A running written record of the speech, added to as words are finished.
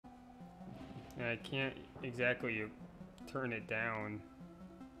And I can't exactly turn it down.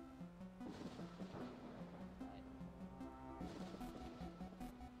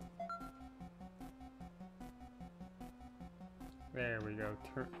 There we go.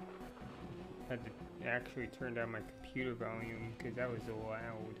 Had to actually turn down my computer volume because that was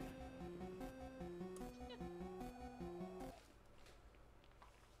loud.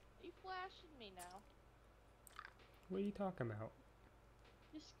 Are you flashing me now? What are you talking about?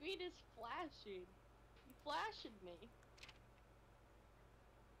 Your screen is flashing. You flashing me.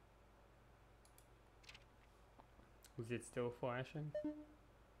 Is it still flashing?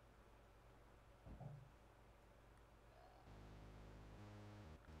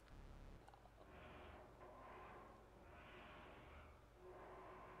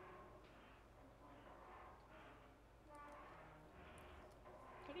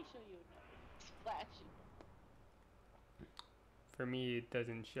 Pretty sure you know it's flashing. For me, it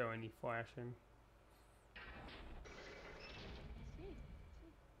doesn't show any flashing.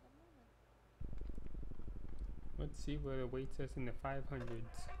 Let's see what awaits us in the 500s. Aren't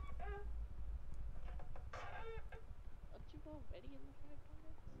you already in the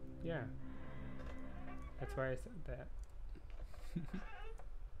 500s? Yeah. That's why I said that.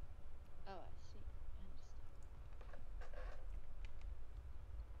 Oh, I see.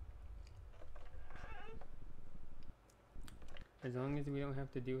 I understand. As long as we don't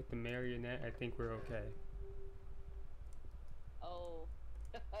have to deal with the marionette, I think we're okay. Oh,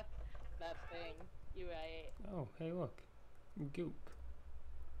 that thing. You're right. Oh, hey look. Goop.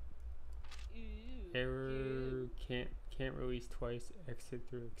 Ooh, Error, goop. can't release twice, exit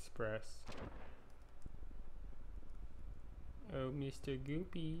through express. Oh, Mr.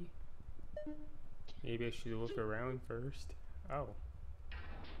 Goopy. Maybe I should look around first. Oh.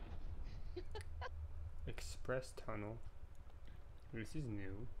 Express tunnel. This is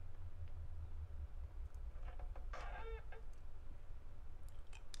new.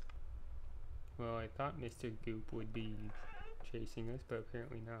 Well, I thought Mr. Goop would be chasing us, but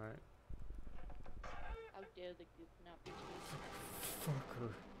apparently not. How dare the goop not be chasing?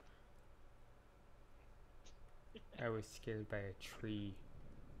 Fucker. I was scared by a tree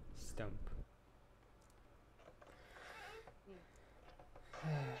stump.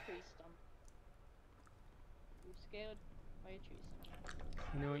 Tree stump. You scared by a tree stump?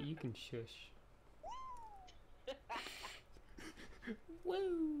 You know what? You can shush.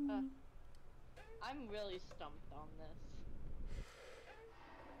 Woo! I'm really stumped on this.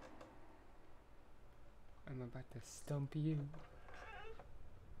 I'm about to stump you.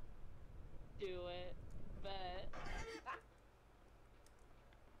 Do it, but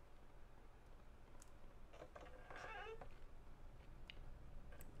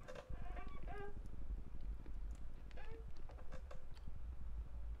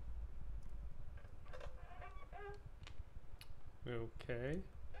Okay.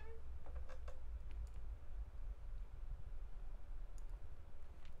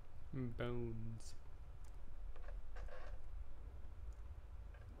 Bones.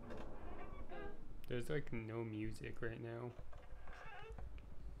 There's like no music right now.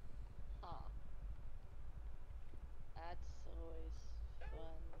 huh. That's always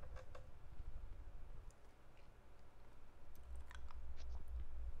fun.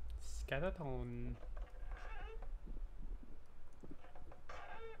 Skeleton.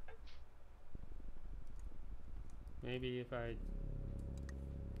 Maybe if I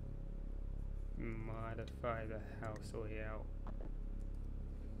modify the house layout.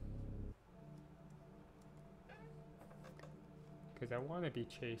 Because I want to be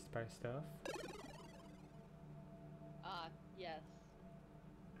chased by stuff. Yes.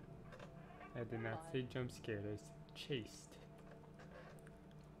 I did not say jump scared, I said chased.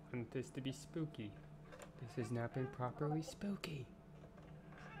 I want this to be spooky. This has not been properly spooky.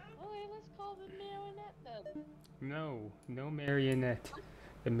 Okay, let's call the marionette then. No, no marionette.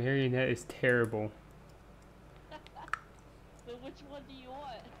 The marionette is terrible. So which one do you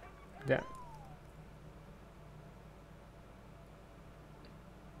want? That.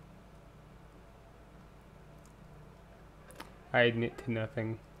 I admit to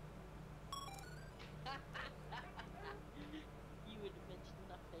nothing. You would mention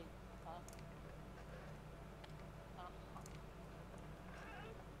nothing, huh?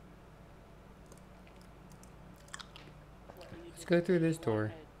 Let's go through this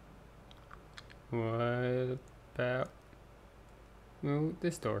door. What about... well,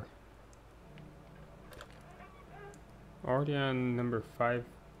 this door. Already on number 5.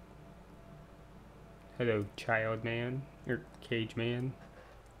 Hello, child man. Or cage man.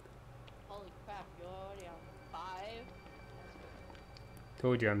 Holy crap, you're already on 5?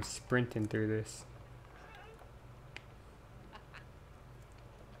 Told you I'm sprinting through this.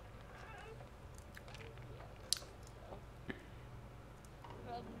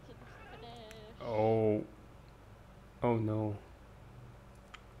 Run to the finish. Oh. Oh no.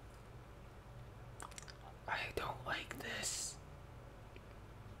 I don't like this.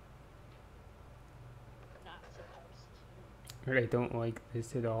 Not supposed to. I don't like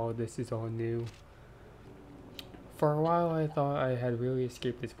this at all. This is all new. For a while I thought I had really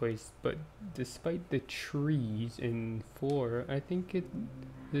escaped this place, but despite the trees and floor, I think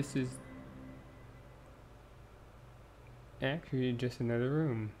this is actually just another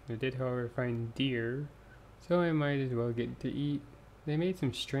room. I did however find deer, so I might as well get to eat. They made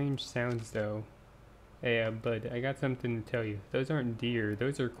some strange sounds though. Hey bud, I got something to tell you. Those aren't deer,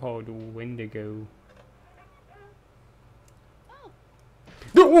 those are called Wendigo. Oh,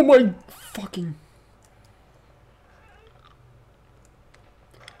 Oh my fucking...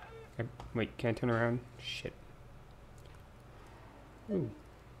 Wait, can't turn around? Shit. Ooh.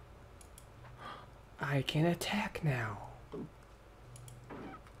 I can attack now. he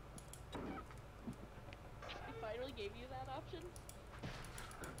finally gave you that option?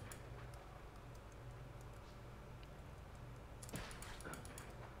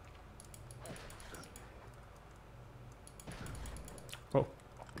 Oh.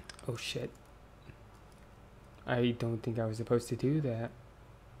 Oh shit. I don't think I was supposed to do that.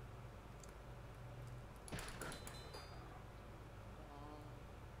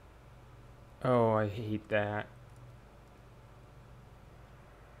 Oh, I hate that.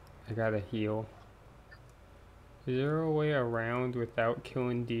 I gotta heal. Is there a way around without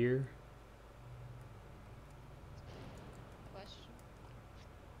killing deer? Question.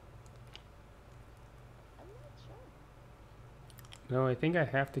 I'm not sure. No, I think I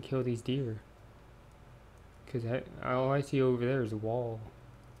have to kill these deer. Cause all I see over there is a wall.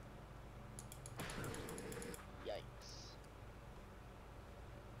 Yikes.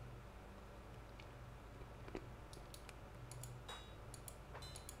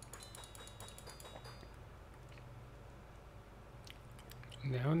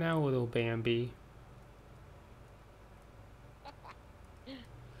 Now, little Bambi.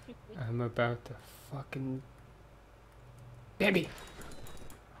 I'm about to fucking... Bambi!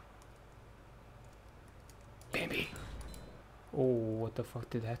 Bambi! Oh, what the fuck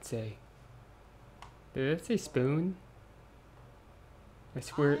did that say? Did that say spoon? I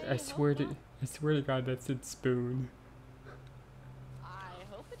swear to God that said spoon. I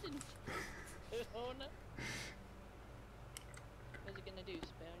hope it didn't spoon. What's it gonna do,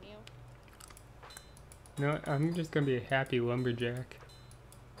 spoon you? No, I'm just gonna be a happy lumberjack.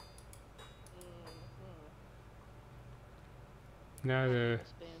 Not a...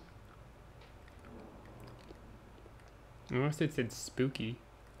 Spoon. Unless it said spooky.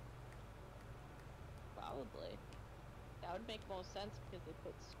 Probably. That would make more sense because they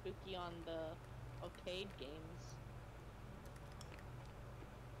put spooky on the arcade games.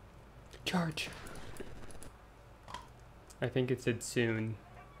 Charge! I think it said soon.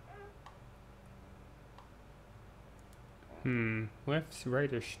 Left,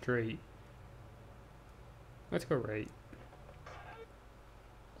 right, or straight? Let's go right. I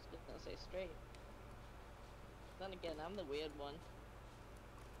was just gonna say straight. Then again, I'm the weird one.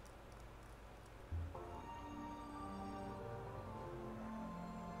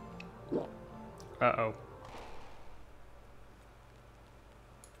 Uh-oh.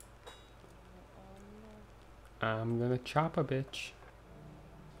 I'm gonna chop a bitch.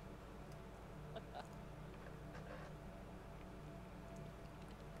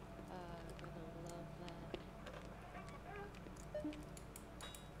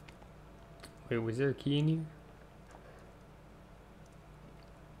 Wait, was there a key in here?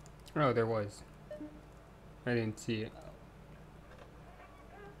 Oh, there was. I didn't see it.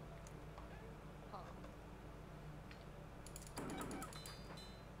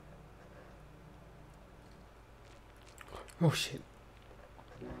 Oh shit.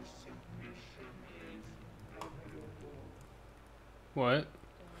 What?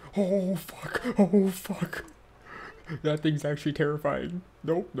 Oh fuck. Oh fuck. That thing's actually terrifying.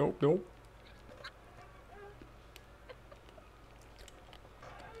 Nope, nope, nope.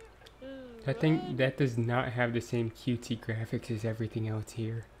 That does not have the same cutesy graphics as everything else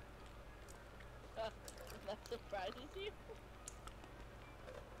here. That surprises you?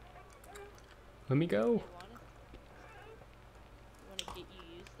 Let me go. You wanna get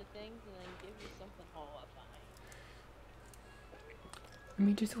you used to things and then give you something horrifying. I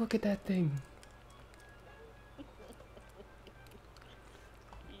mean, just look at that thing.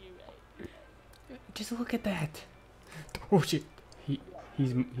 You're right. Just look at that. Oh shit. He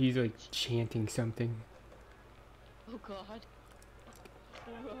He's like chanting something. Oh god.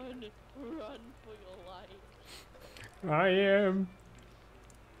 Run, run for your life. I am.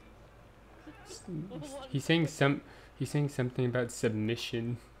 One He's saying something about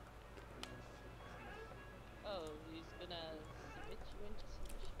submission. Oh, he's gonna submit you into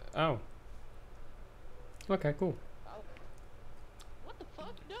submission. Oh. Okay, cool. Oh. What the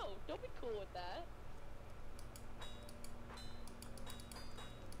fuck? No, don't be cool with that.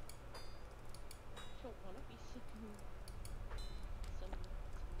 Don't wanna be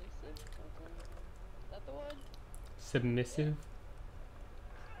submissive? Is that the one? Submissive?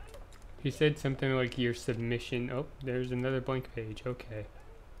 He said something like your submission. Oh, there's another blank page. Okay.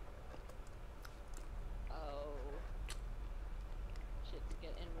 Oh. Shit's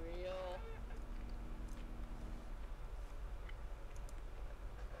getting real.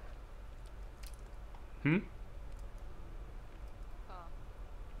 Hmm? Huh.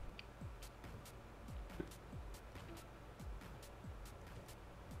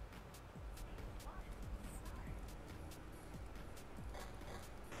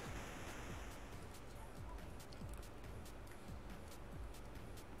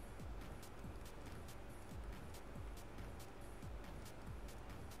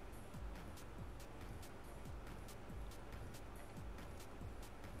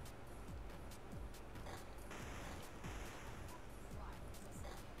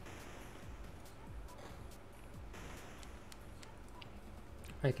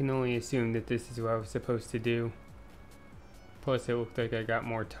 I can only assume that this is what I was supposed to do. Plus, it looked like I got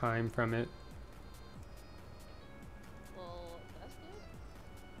more time from it. Well, that's good.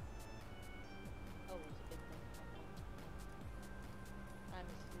 Oh, it's a good thing.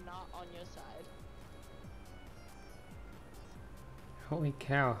 I'm not on your side. Holy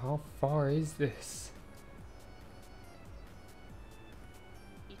cow, how far is this?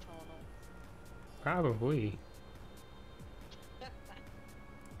 Eternal. Probably.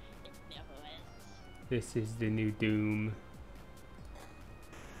 It never ends. This is the new Doom.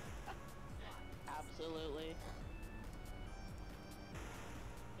 Absolutely.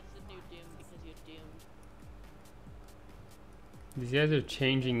 It's the new Doom because you're doomed. These guys are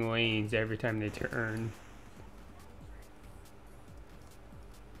changing lanes every time they turn.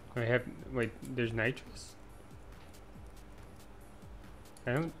 I have, wait, there's nitrous?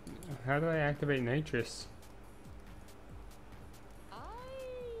 I don't, how do I activate nitrous? I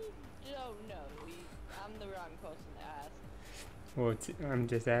don't know. I'm the wrong person to ask. Well,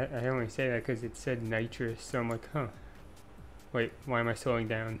 I only say that because it said nitrous, so I'm like, huh. Wait, why am I slowing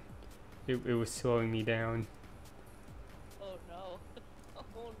down? It was slowing me down. Oh no.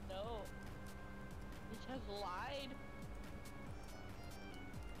 Oh no. It has lied.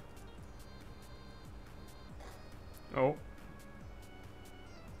 Oh.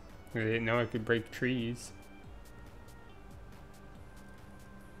 I didn't know I could break trees.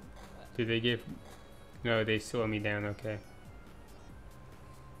 Did they give... No, they slow me down, okay.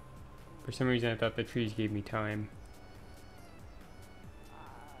 For some reason I thought the trees gave me time.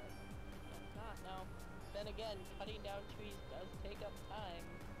 Guess not, no. Then again, cutting down trees does take up time.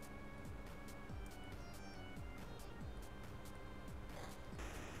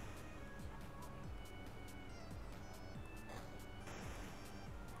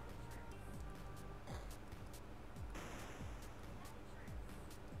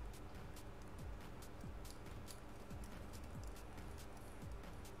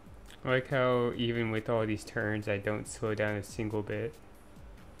 I like how even with all these turns I don't slow down a single bit.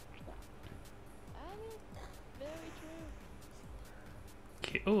 That is very true.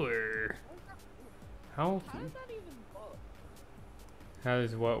 Killer! How How does that even work?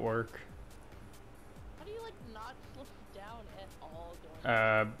 does what work? How do you like not slow down at all during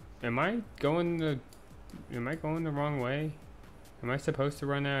Am I going the wrong way? Am I supposed to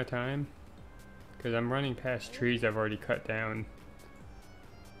run out of time? Because I'm running past trees I've already cut down.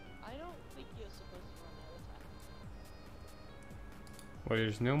 I don't think you're supposed to run out of time. Well,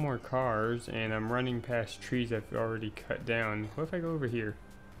 there's no more cars, and I'm running past trees I've already cut down. What if I go over here?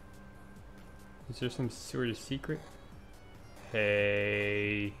 Is there some sort of secret?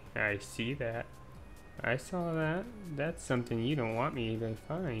 Hey, I see that. I saw that. That's something you don't want me to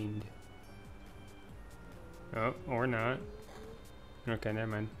find. Oh, or not. Okay, never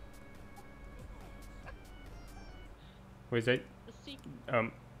mind. Was it? The secret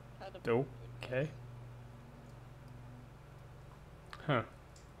Um, kind of okay. Huh.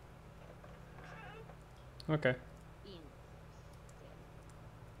 Okay.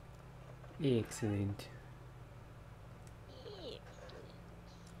 Excellent. Excellent.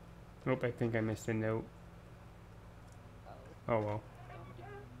 Nope, I think I missed a note. Oh, Oh well. don't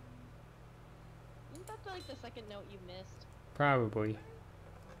like the second note you missed. Probably.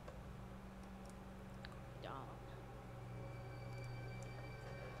 Darn.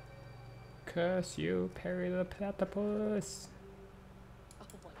 Curse you, Perry the Platypus. Oh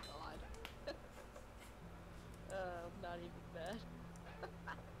my god. I'm not even mad.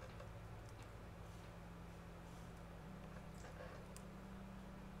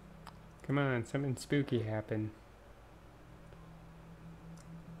 Come on, something spooky happened.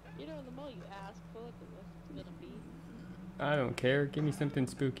 You know, the more you ask for it, the worse it's gonna be. I don't care. Give me something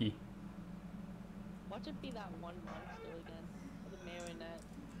spooky. Watch it be that one monster again. The marionette.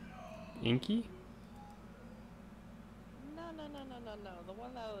 Inky? No. The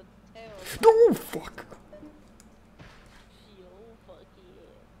one that was terrible. Oh, fuck! Oh, fuck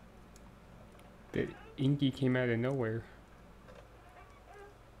yeah. The Inky came out of nowhere.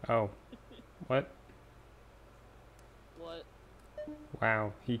 Oh. What? What?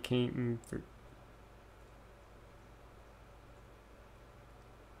 Wow, he came for...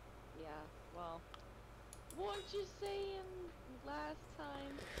 Yeah, well. Weren't you saying last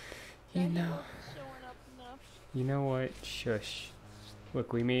time You that he know... wasn't showing up enough? You know what? Shush.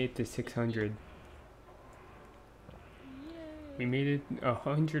 Look, we made it to 600. Yay. We made it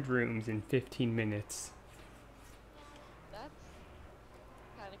 100 rooms in 15 minutes. That's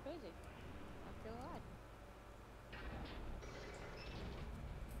kind of crazy. Not gonna lie.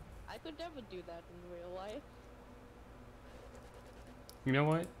 I could never do that in real life. You know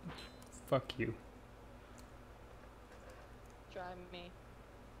what? Fuck you. Try me.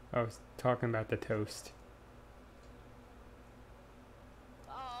 I was talking about the toast.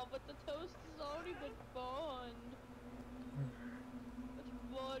 Oh, but the toast has already been burned.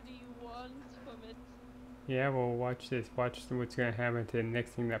 What more do you want from it? Yeah, well, watch this. Watch what's gonna happen to the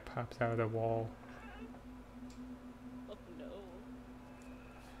next thing that pops out of the wall. Oh no. Well,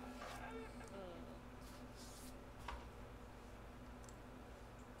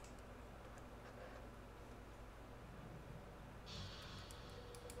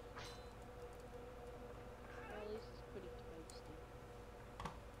 at least it's pretty toasty.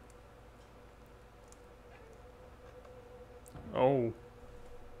 Oh.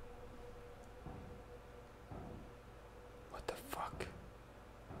 What the fuck?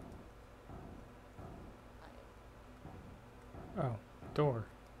 Oh, door.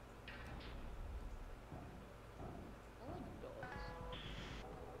 I like dogs.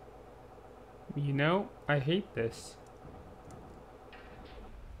 You know, I hate this.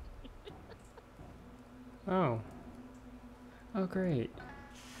 Oh. Oh, great.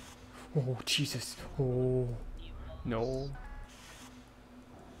 Oh, Jesus. Oh. No.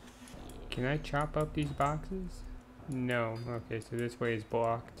 Can I chop up these boxes? No. Okay, so this way is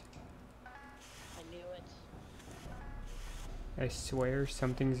blocked. I knew it. I swear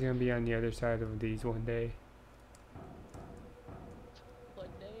something's gonna be on the other side of these one day. One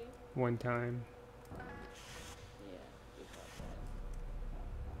day? One time. Yeah, you got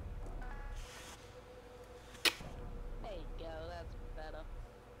that. There you go, that's better.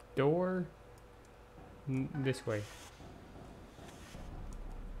 Door? This way.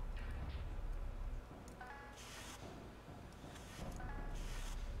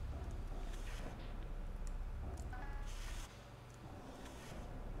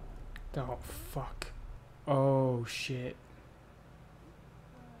 Oh, fuck. Oh, shit.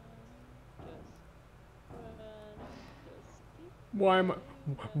 Why am I...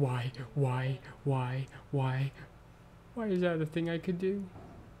 Why? Why is that a thing I could do?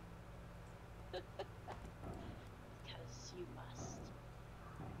 Because you must.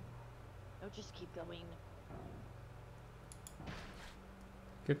 No, just keep going.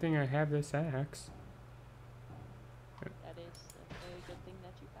 Good thing I have this axe. That is a very good thing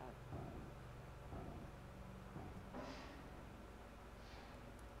that you have.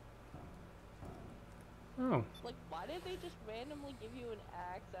 Oh. Like, why did they just randomly give you an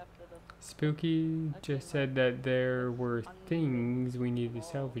axe after the... Spooky just said that there were things we needed to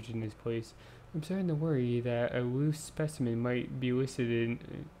Oh. salvage in this place. I'm starting to worry that a loose specimen might be listed in...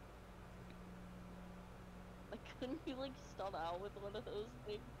 Like, couldn't you, like, start out with one of those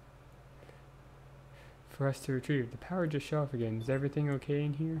things? for us to retrieve. The power just shut off again. Is everything okay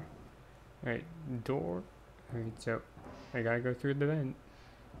in here? Alright, door. Alright, so I gotta go through the vent.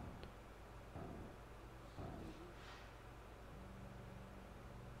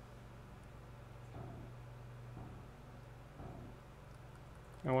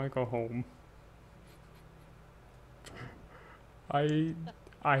 I wanna go home. I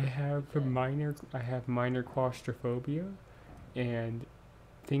have minor claustrophobia, and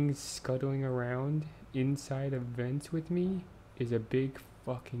things scuttling around inside of vents with me is a big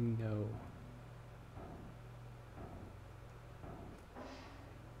fucking no.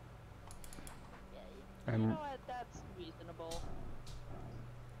 You I'm. know what? That's reasonable.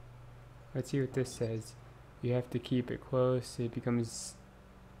 Let's see what this says. You have to keep it close. It becomes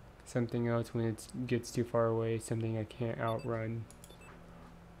something else when it gets too far away. Something I can't outrun.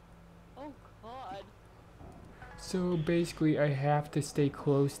 Oh God. So basically, I have to stay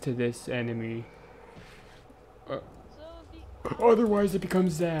close to this enemy. So the Otherwise, it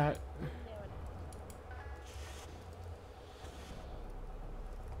becomes that. narrative.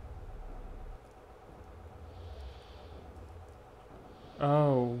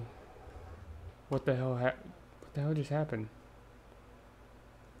 Oh. What the hell what the hell just happened?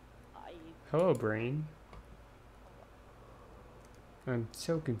 I. Hello, brain. I'm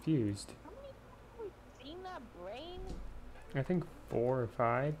so confused. How many times have we seen that brain? I think 4 or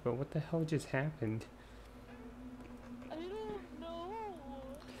 5, but what the hell just happened? I don't know.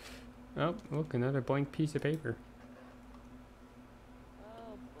 Oh, look, another blank piece of paper.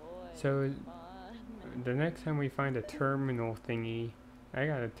 Oh boy. So, Fun. the next time we find a terminal thingy, I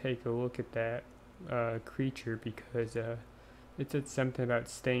gotta take a look at that creature because it said something about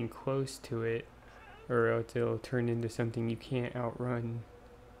staying close to it, or else it'll turn into something you can't outrun.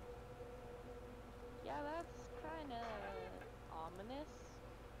 Yeah, that's kind of ominous.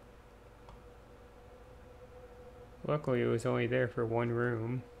 Luckily, it was only there for one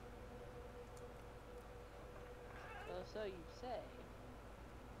room. Well, so you say.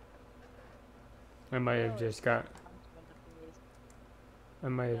 I might have Oh, just it's got. punch him in the face. I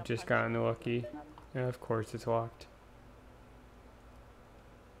might I'm have gonna just punch gotten him. lucky. Yeah, of course, it's locked.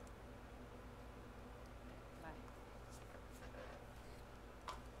 Nice.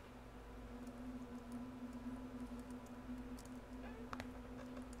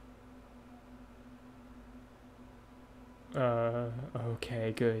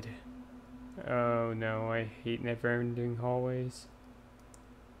 Okay, good. Oh no, I hate never-ending hallways.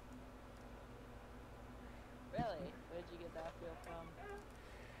 Really? Where'd you get that feel from?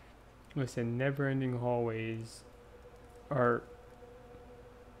 Listen, never-ending hallways are...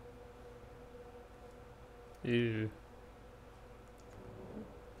 Ew.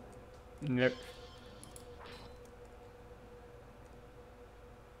 Never...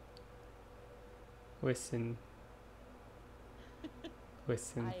 Listen.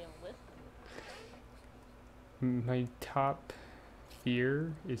 Listen. I am listening. My top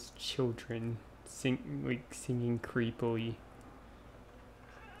fear is children singing creepily.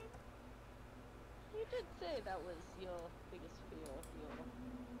 You did say that was your biggest fear of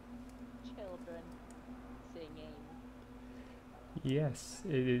your children singing. Yes,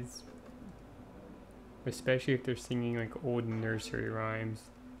 it is. Especially if they're singing like old nursery rhymes.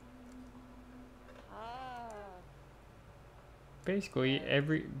 Ah. Basically, Yes.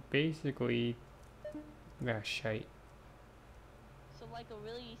 basically, shite. So like a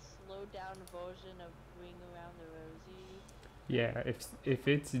really slowed down version of Ring Around the Rosie. Yeah, if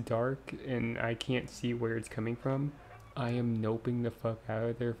it's dark and I can't see where it's coming from, I am noping the fuck out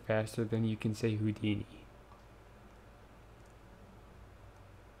of there faster than you can say Houdini.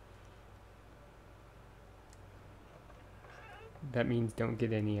 That means don't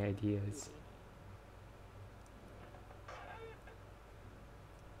get any ideas.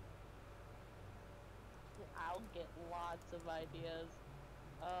 I'll get lots of ideas.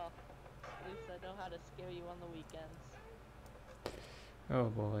 Oh, at least I know how to scare you on the weekends. Oh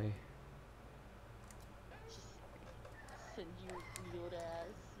boy. Just send you weird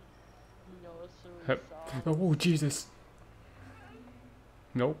ass nursery Hup. songs. Oh Jesus.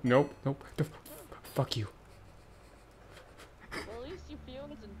 Nope, nope, nope. Fuck you. Well, at least you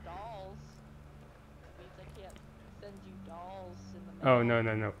feelings and dolls. That means I can't send you dolls in the mail.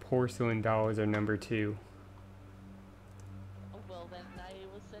 Oh no. Porcelain dolls are number 2. Oh, well, then I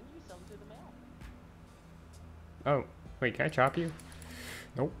will send you some through the mail. Oh, wait, can I chop you?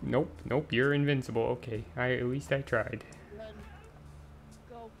 Nope. You're invincible. Okay, at least I tried. Run.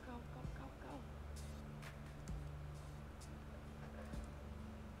 Go.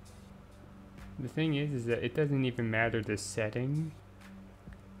 The thing is that it doesn't even matter the setting.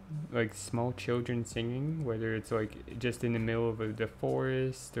 Like small children singing, whether it's like just in the middle of the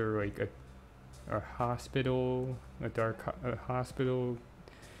forest or like a hospital, a dark hospital,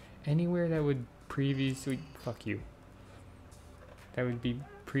 anywhere that would previously fuck you. That would be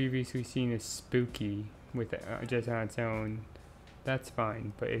previously seen as spooky with just on its own. That's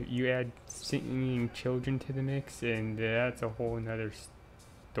fine, but if you add singing children to the mix, and that's a whole another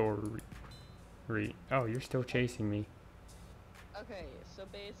story. Oh, you're still chasing me. Okay, so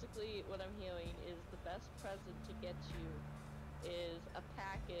basically what I'm hearing is the best present to get you is a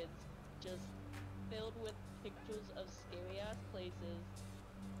package just filled with pictures of scary ass places,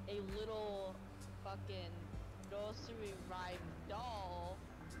 a little fucking nursery rhyme doll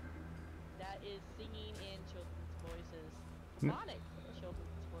that is singing in children's voices. N- Demonic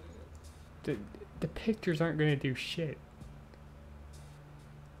children's voices. The, the pictures aren't gonna do shit.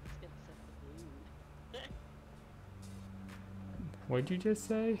 It's gonna set the mood. What'd you just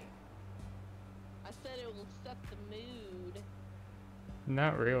say? I said it will set the mood.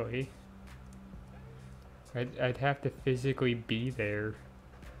 Not really. I'd have to physically be there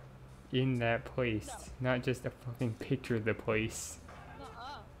in that place, not just a fucking picture of the place.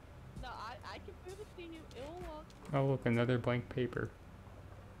 Nuh-uh. No, I can prove it to you. It will work. Oh look, another blank paper.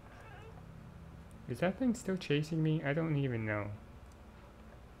 Is that thing still chasing me? I don't even know.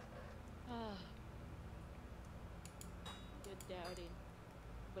 You're doubting,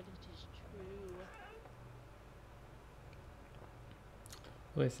 but it is true.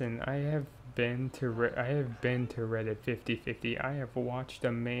 Listen, I have been to Reddit 50/50. I have watched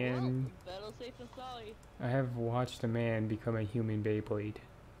a man. Well, better safe than sorry. I have watched a man become a human Beyblade.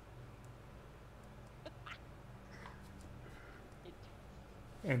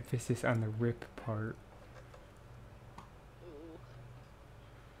 Emphasis on the rip part. Ooh.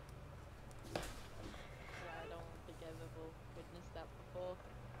 Yeah, I don't think I've ever witnessed that before.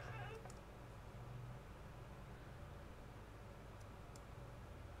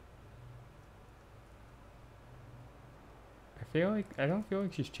 I don't feel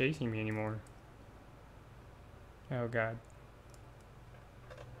like she's chasing me anymore. Oh god.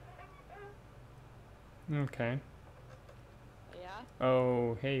 Okay. Yeah?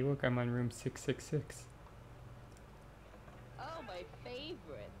 Oh, hey, look, I'm on room 666. Oh, my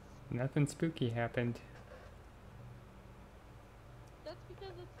favorites. Nothing spooky happened. That's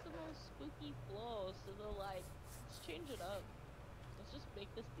because it's the most spooky floor, so they're like, let's change it up. Let's just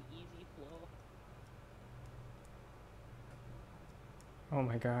make this the easy floor. Oh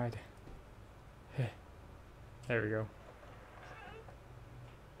my god. There we go.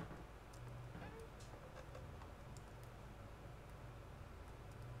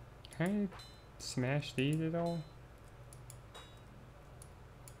 Can I smash these at all?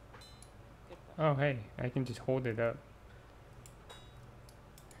 Good question. Oh hey, I can just hold it up.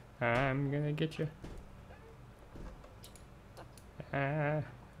 I'm gonna get you.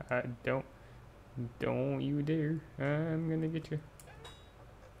 Don't you dare. I'm gonna get you.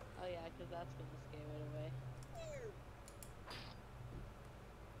 Oh yeah, because that's gonna scare it away.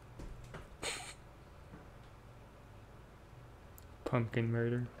 Pumpkin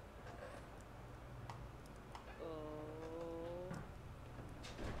murder. Oh.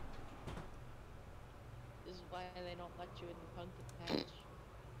 This is why they don't let you in the pumpkin patch.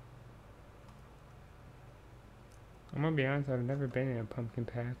 I'm gonna be honest, I've never been in a pumpkin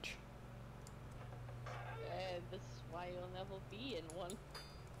patch. And this is why you'll never be in one.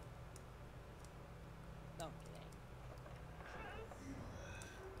 No,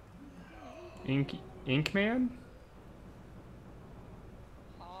 I'm kidding. Inkman?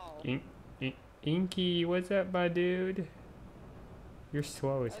 How? Inky, what's up, my dude? You're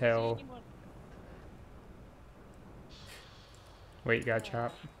slow as hell. Wait, got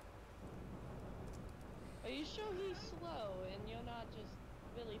chopped. Are you sure he's slow and you're not just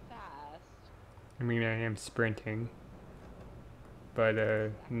really fast? I mean, I am sprinting.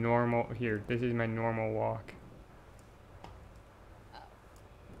 But, normal, here, this is my normal walk. Oh.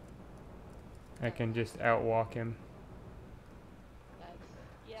 I can just outwalk him. That's,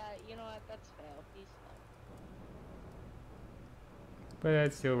 yeah, you know what, that's fair. He's slow. But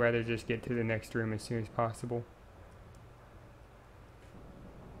I'd still rather just get to the next room as soon as possible.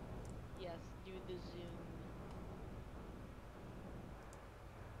 Yes, do the zoom.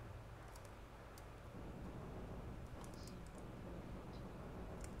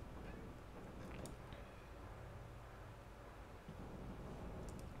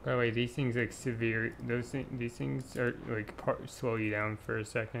 By the way, these things like severe. These things are like slow you down for a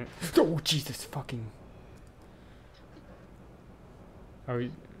second. Oh Jesus fucking! I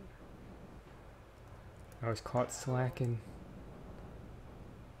was caught slacking.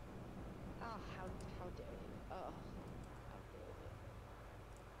 Oh, how dare you? Oh, how dare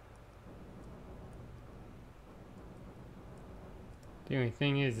you? The only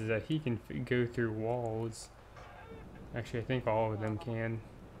thing is that he can go through walls. Actually, I think all of them can.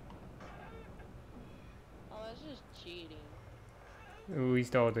 Oh, that's just cheating. At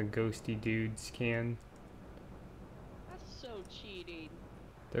least all the ghosty dudes can. That's so cheating.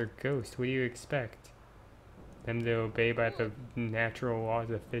 They're ghosts. What do you expect? Them to obey by the natural laws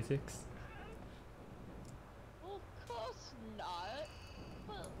of physics? Well, of course not.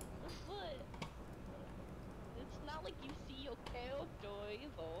 But it's not like you see your character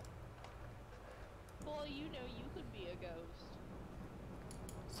either. all you know, you could be a ghost.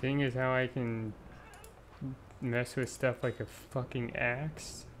 Seeing as how I can mess with stuff like a fucking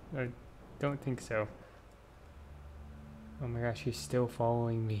axe, I don't think so. Oh my gosh, he's still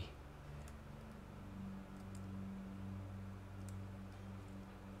following me.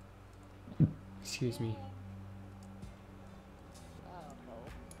 Excuse me.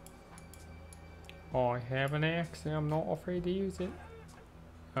 Oh, I have an axe and I'm not afraid to use it.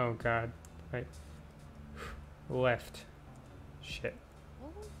 Oh god. Right. Left. Shit.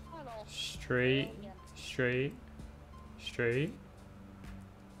 Straight. Straight. Straight.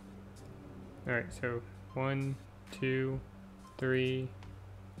 Alright, so 1, 2, 3.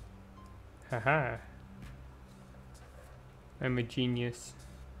 Haha. I'm a genius.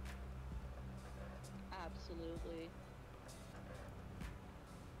 Absolutely.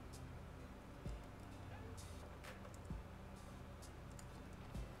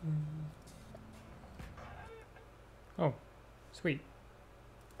 Oh, sweet.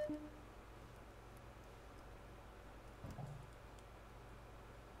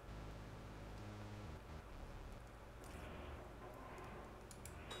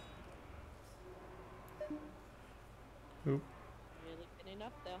 Oop. Really getting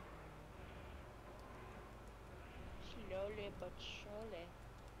up there. Slowly but surely.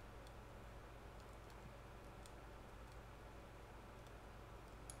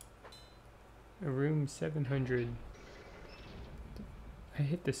 Room 700. I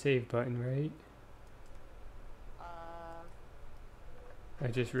hit the save button, right? I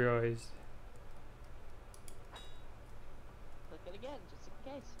just realized Click it again, just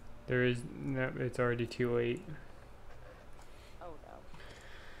in case. there is no, it's already too late. Oh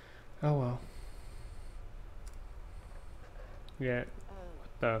no. Oh well. Yeah, Oh.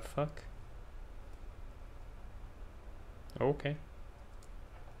 what the fuck? Okay.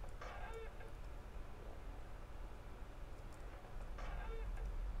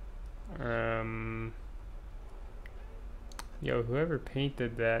 Yo, whoever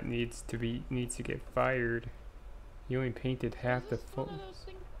painted that needs to get fired. You only painted half the full.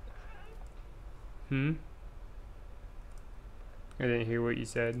 Hmm? I didn't hear what you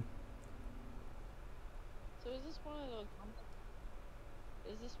said. So is this one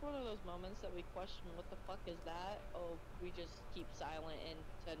of those moments that we question what the fuck is that? Or we just keep silent and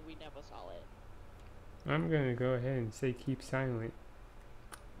pretend we never saw it? I'm gonna go ahead and say keep silent.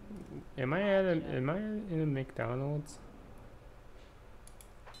 Am I in a McDonald's?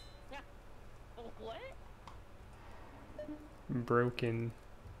 What? Broken.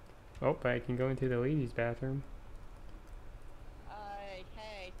 Oh, but I can go into the ladies' bathroom.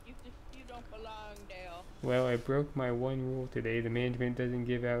 Hey, you don't belong there. Well, I broke my one rule today. The management doesn't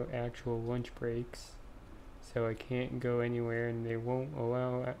give out actual lunch breaks. So I can't go anywhere and they won't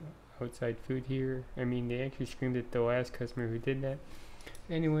allow outside food here. I mean, they actually screamed at the last customer who did that.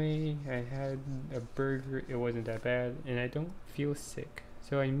 Anyway, I had a burger. It wasn't that bad and I don't feel sick.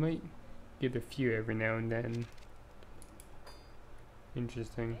 So I might get a few every now and then.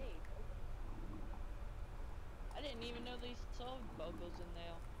 Interesting. Hey. I didn't even know they sold burgers in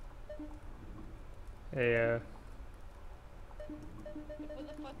there. Hey, What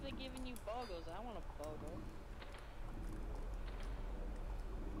the fuck are they giving you burgers? I want a burger.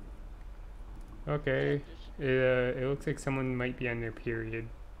 okay. It looks like someone might be on their period.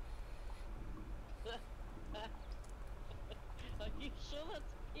 Are you sure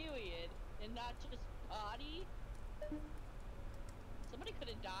that's period and not just body? Somebody could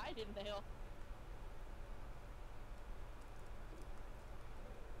have died in there.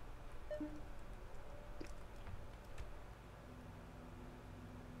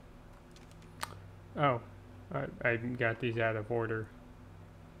 Oh, I got these out of order.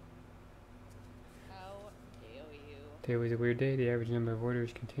 How dare you? Today was a weird day. The average number of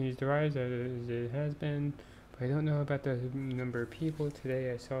orders continues to rise as it has been. But I don't know about the number of people.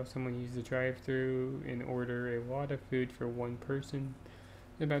 Today I saw someone use the drive-thru and order a lot of food for one person.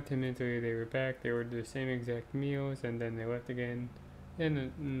 About 10 minutes later they were back. They ordered the same exact meals and then they left again.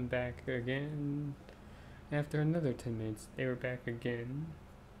 Then back again. After another 10 minutes they were back again.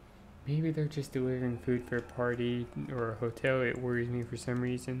 Maybe they're just delivering food for a party or a hotel. It worries me for some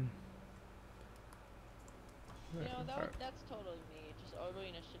reason. You know, that's totally me. Just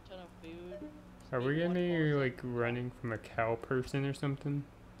ordering a shit ton of food. Are we gonna be like running from a cow person or something?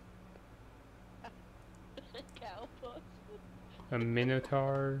 Cow puss. A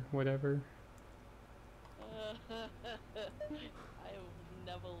minotaur, whatever. I will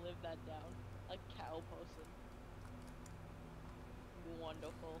never live that down. A cow person.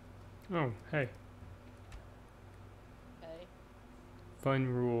 Wonderful. Oh, hey. Okay. fun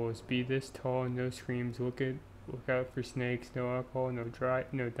rules. Be this tall, no screams, look out for snakes, no alcohol, no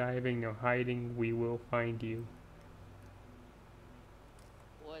diving, no hiding, we will find you.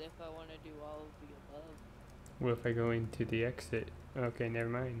 What if I want to do all of the above? What if I go into the exit? Okay, never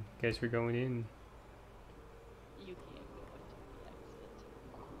mind. Guess we're going in. You can't go into the exit.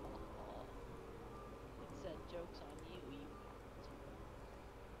 It said joke's on you, you can't.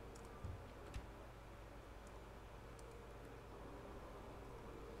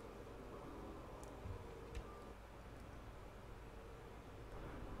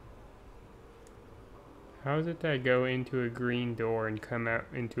 How is it that I go into a green door and come out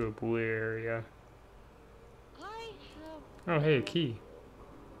into a blue area? I have. Oh, hey, a key.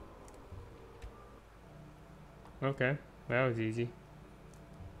 Okay, that was easy.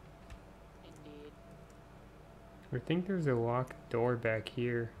 Indeed. I think there's a locked door back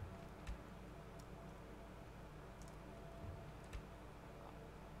here.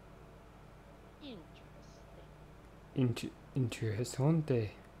 Interesting. Interessante.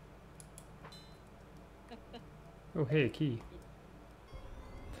 Oh, hey, a key.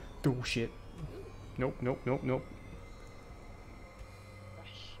 Oh, shit. Nope, nope, nope, nope.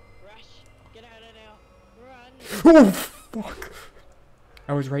 Rush. Get out of there. Run. Oh, fuck.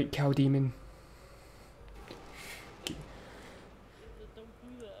 I was right, cow demon. Don't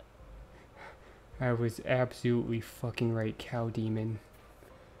do that. I was absolutely fucking right, cow demon.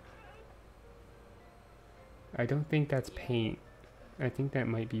 I don't think that's paint. I think that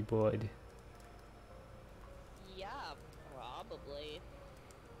might be blood. Yeah, probably.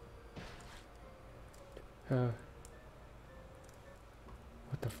 What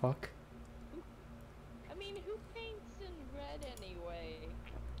the fuck? I mean, who paints in red anyway?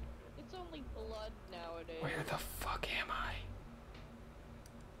 It's only blood nowadays. Where the fuck am I?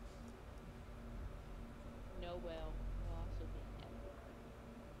 No, well, you'll also be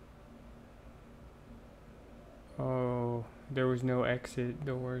everywhere. Oh, there was no exit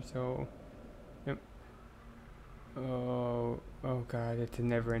door, so... Yep. Oh god, it's a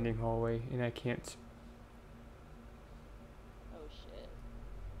never-ending hallway, and I can't... Oh shit.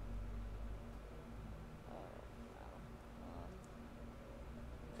 Oh, wow.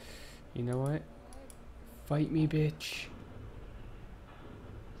 You know what? Fight me, bitch.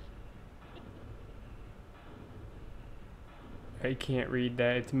 I can't read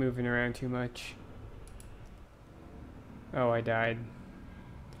that, it's moving around too much. Oh, I died.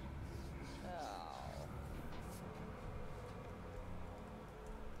 Oh.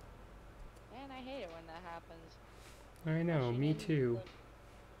 Man, I hate it when that happens. I know, Especially me in, too. like-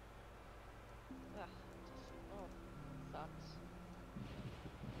 Ugh, oh, sucks.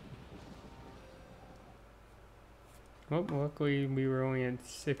 Well, luckily we were only at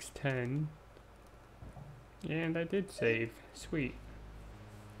 610. And I did save. Sweet.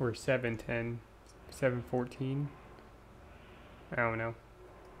 Or 710. 714. I don't know.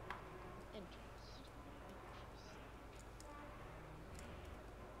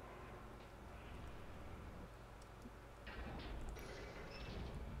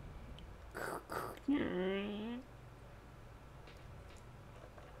 Interesting.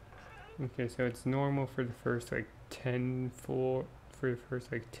 Okay, so it's normal for the first like 10 floor, for the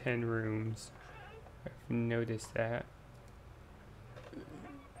first like 10 rooms. I've noticed that.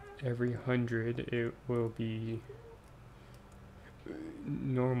 Every 100 it will be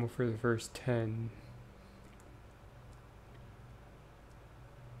normal for the first 10.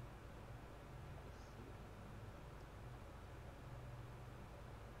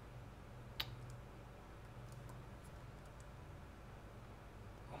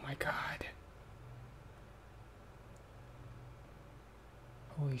 Oh my god.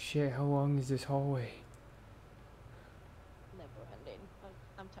 Holy shit, how long is this hallway? Never ending.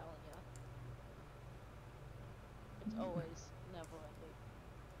 I'm telling you. It's always never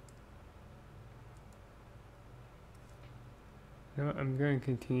ending. No, I'm going to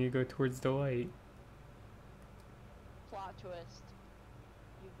continue to go towards the light. Plot twist.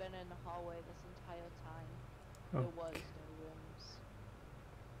 You've been in the hallway this entire time. There was Okay. no rooms.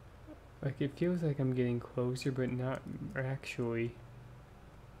 Like, it feels like I'm getting closer, but not actually.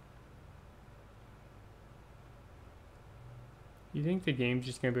 You think the game's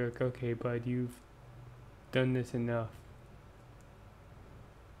just gonna be like, okay, bud, you've done this enough.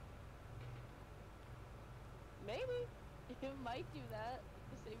 Maybe. It might do that.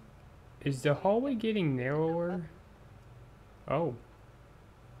 The same. Is the hallway getting narrower? Oh,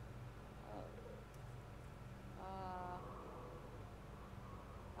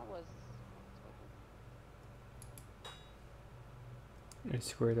 That was unexpected. I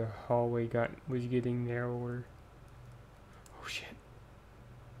swear the hallway was getting narrower. Oh shit.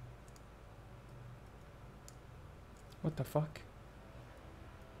 What the fuck?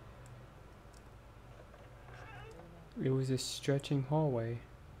 It was a stretching hallway.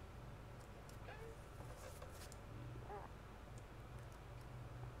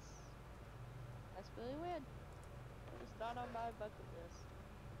 That's really weird. It's not on my bucket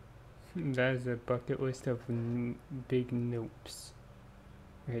list. That is a bucket list of big nopes.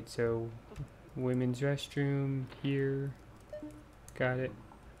 Right, so women's restroom here. Got it.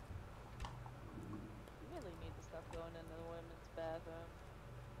 You really need to stop going into the women's bathroom.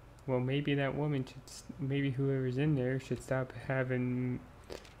 Well, maybe that woman should, maybe whoever's in there should stop having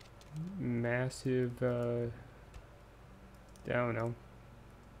massive, I don't know.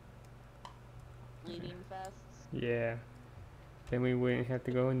 Bleeding fests. Yeah. Then we wouldn't have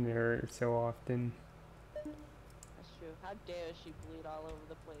to go in there so often. That's true. How dare she bleed all over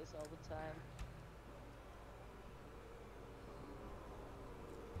the place all the time?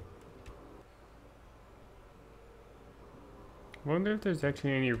 Wonder if there's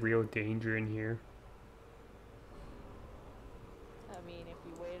actually any real danger in here. I mean, if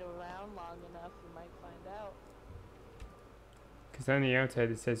you wait around long enough, you might find out. Because on the outside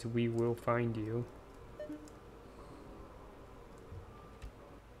it says, "We will find you."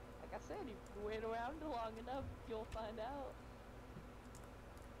 Like I said, if you wait around long enough, you'll find out.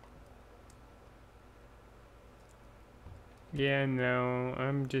 Yeah, no,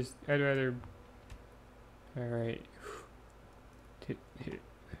 I'd rather... Alright.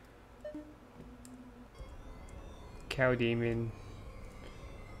 Cow demon.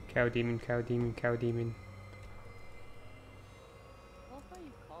 Cow demon, cow demon, cow demon. I love how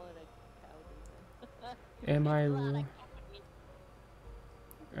you call it a cow demon. Am I It's not a wrong?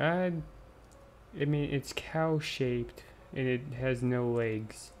 cow. I mean, it's cow-shaped, and it has no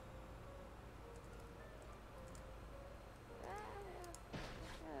legs.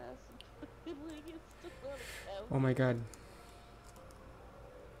 Yes. Like it's still a cow. Oh my god.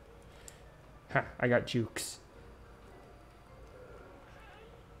 Ha, I got jukes.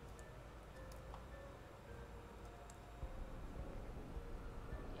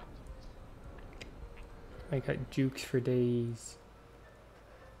 I got jukes for days.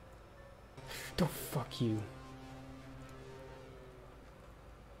 Oh, fuck you.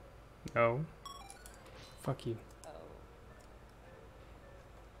 No. Fuck you. Oh.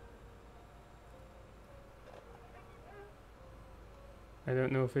 I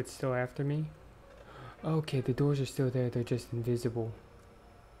don't know if it's still after me. Okay, the doors are still there, they're just invisible.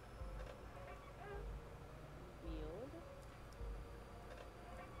 Weird.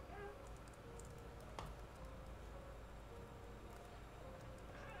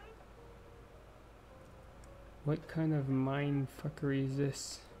 What kind of mind fuckery is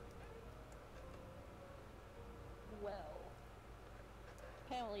this? Well.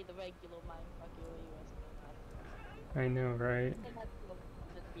 Apparently the regular mindfuckery wasn't enough. I know, right? They had to go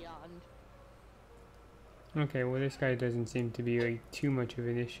beyond. Okay, well this guy doesn't seem to be like too much of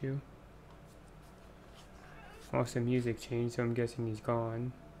an issue. Also, music changed, so I'm guessing he's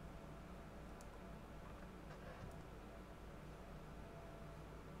gone.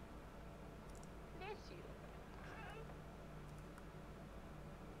 Bless you.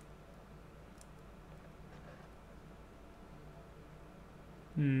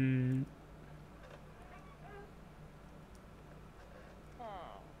 Hmm. Oh.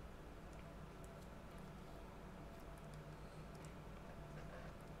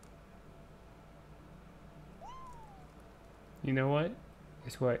 You know what?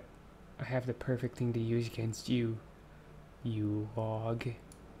 Guess what? I have the perfect thing to use against you. You log.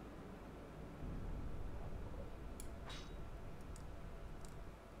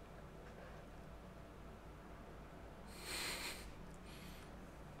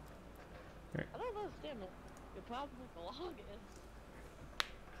 I don't understand what your problem with the log is.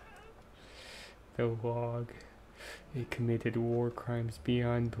 The log. It committed war crimes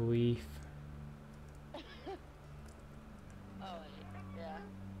beyond belief. Oh, yeah.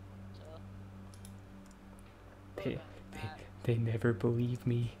 So. They, they never believe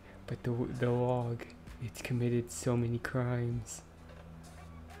me, but the log, it's committed so many crimes.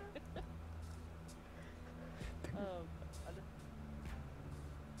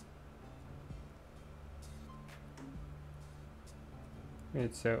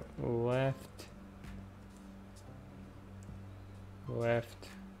 It's a left,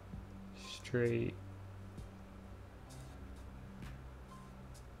 straight,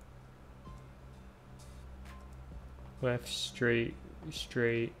 left,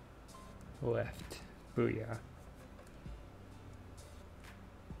 straight, left. Booyah.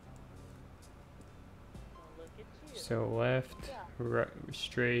 Look at you. So left, Yeah. right,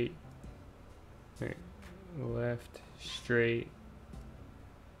 straight. Wait, left, straight.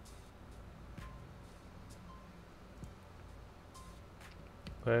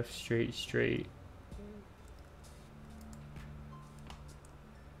 Left, straight, straight.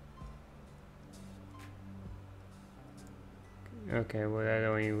 Okay, well that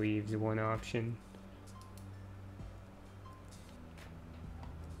only leaves one option.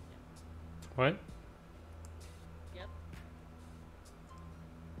 What? Yep.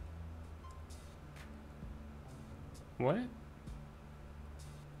 What?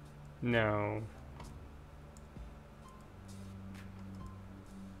 No.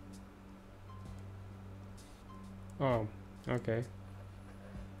 Oh, okay.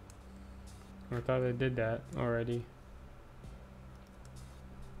 I thought I did that already.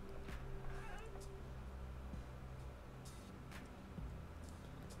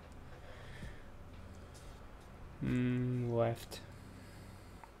 Left.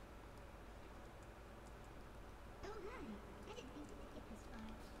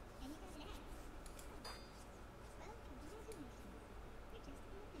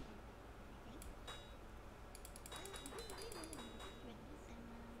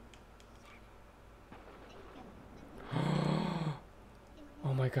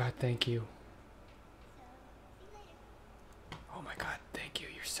 Oh my god, thank you. Oh my god, thank you,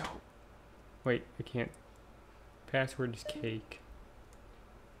 you're so... Wait, I can't. Password is cake.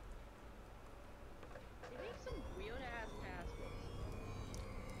 They make some weird ass passwords.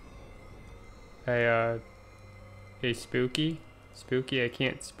 Hey, hey, Spooky? Spooky, I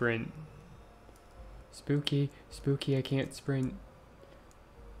can't sprint. Spooky, Spooky, I can't sprint.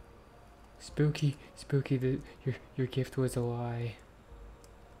 Spooky, Spooky, your gift was a lie.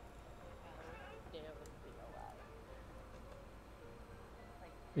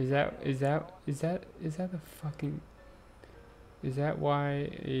 Is that a fucking... Is that why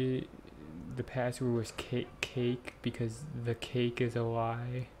the password was cake? Because the cake is a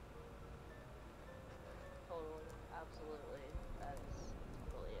lie? Totally, absolutely. That is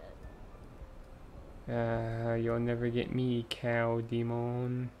totally it. You'll never get me, cow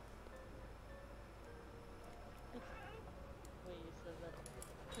demon. Wait, you said that.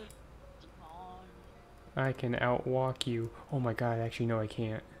 Demon. I can outwalk you. Oh my god, actually no I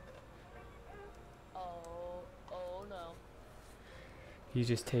can't. Oh no. You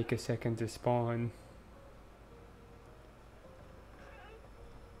just take a second to spawn.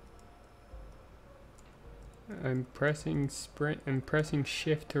 I'm pressing sprint, I'm pressing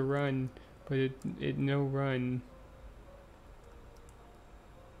shift to run, but it no run.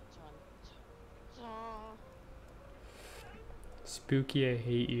 Spooky, I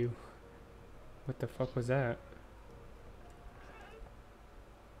hate you. What the fuck was that?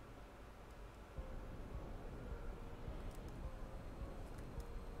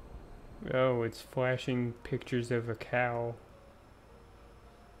 Oh, it's flashing pictures of a cow.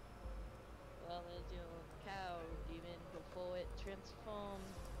 Well, there's your cow demon before it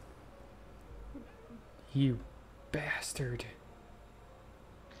transformed. You bastard.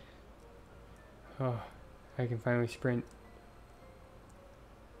 Oh, I can finally sprint.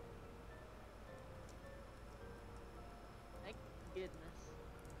 Thank goodness.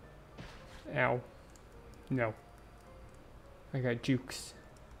 Ow. No. I got jukes.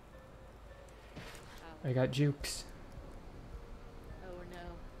 Ow. I got jukes. Oh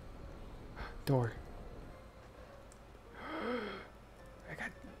no. Door.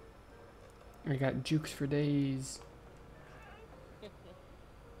 I got jukes for days.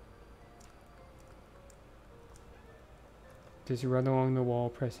 Just run along the wall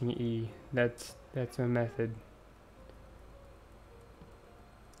pressing E. That's a method.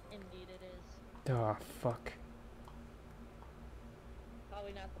 Indeed it is. Oh fuck.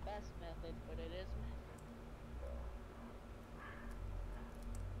 Probably not the best method, but it is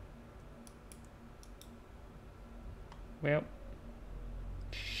method. Well,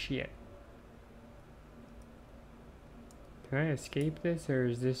 shit. Can I escape this, or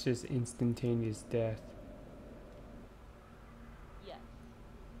is this just instantaneous death? Yes.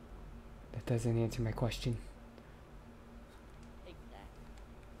 That doesn't answer my question. Exactly.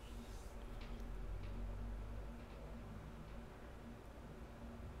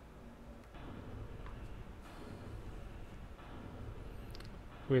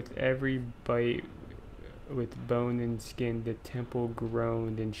 With every bite with bone and skin, the temple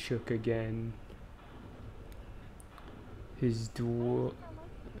groaned and shook again. His dwelling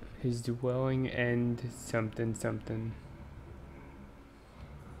end something something.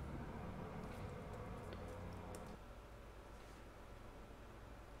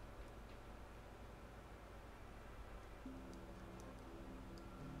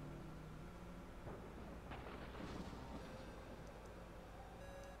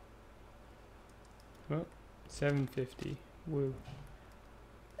 Oh, 750. Woo.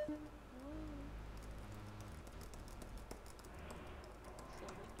 Slowly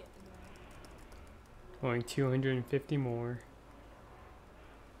getting there. Only 250 more.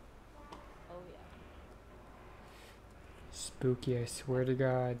 Oh yeah. Spooky, I swear to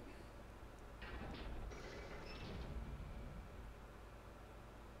God.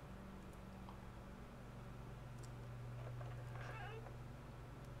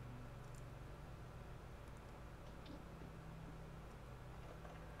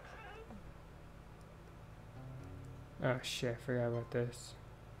 Oh shit, I forgot about this.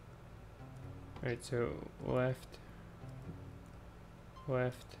 Alright, so left,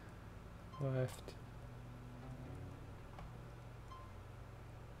 left, left.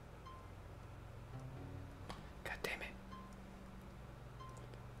 God damn it.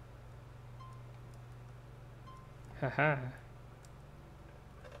 Haha.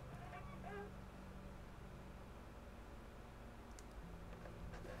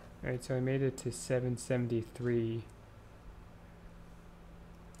 Alright, so I made it to 773.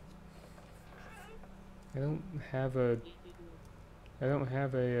 I don't have a hello.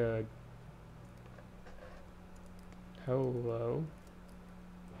 Hello?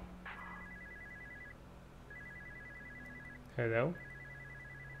 Hello.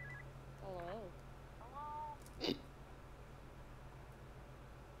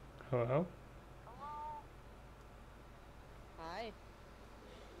 Hello? Hi.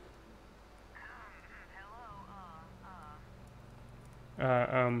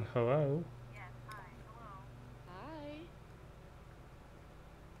 Hello? Hi.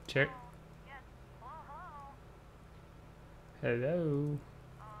 Check. Hello?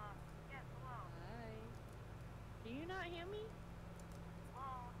 Hi. Do you not hear me?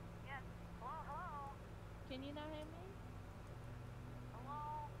 Can you not hear me?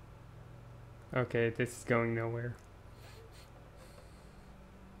 Okay, this is going nowhere.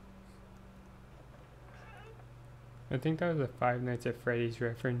 I think that was a Five Nights at Freddy's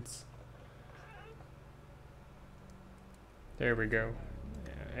reference. There we go.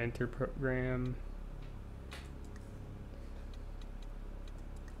 Enter program.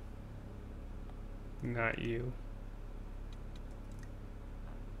 Not you.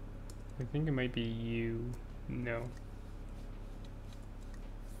 I think it might be you. No.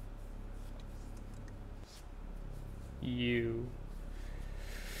 You.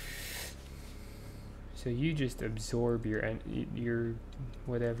 So you just absorb your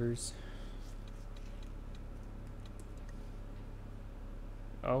whatevers.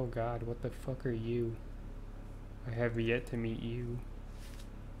 Oh God, what the fuck are you? I have yet to meet you.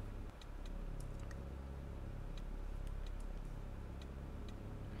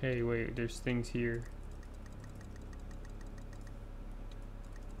 Hey, wait, there's things here.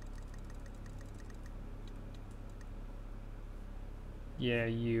 Yeah,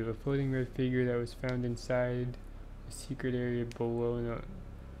 you. A floating red figure that was found inside a secret area below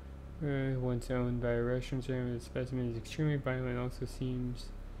once owned by a restaurant owner. The specimen is extremely violent, also seems...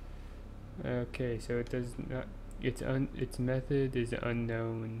 Okay, so it does not... Its method is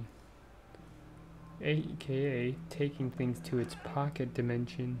unknown. AKA taking things to its pocket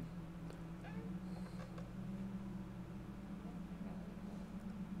dimension.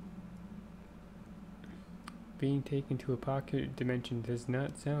 Being taken to a pocket dimension does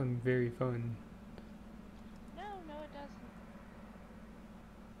not sound very fun. No, it doesn't.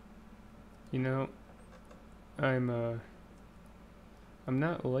 You know, I'm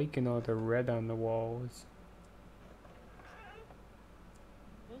not liking all the red on the walls.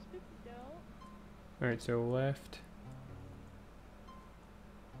 Most people don't. Alright, so left.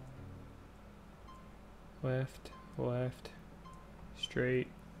 Left, left, straight.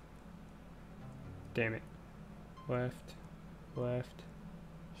 Damn it. Left, left,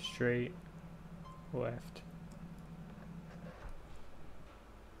 straight, left.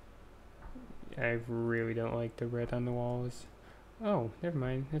 I really don't like the red on the walls. Oh, never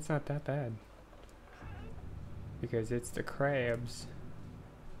mind. It's not that bad. Because it's the crabs.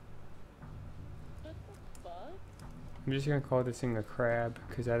 What the fuck? I'm just gonna call this thing a crab,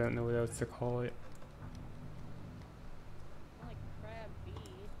 because I don't know what else to call it. I like crab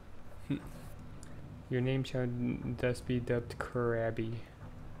bee. Your name shall thus be dubbed Krabby.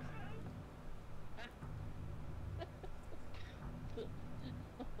 Oh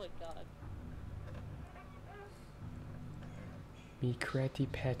my god. Me Kratty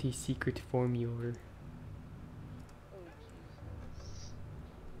Patty secret formula. Oh Jesus.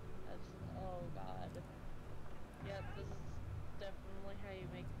 That's oh god. Yep, this is definitely how you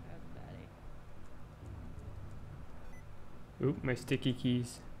make crab patty. Oop, my sticky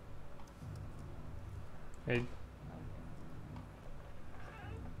keys. I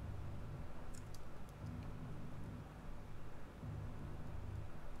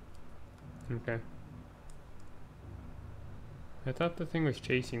okay. I thought the thing was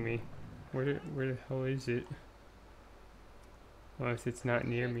chasing me. Where the hell is it? Unless it's not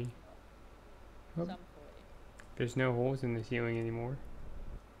near me. Oh, Some point. there's no holes in the ceiling anymore.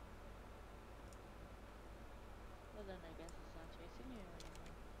 Well then I guess it's not chasing you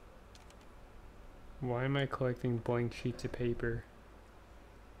anymore. Why am I collecting blank sheets of paper?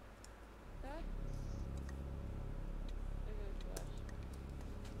 That's a good question.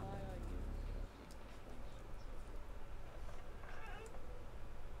 Why are you collecting blank sheets?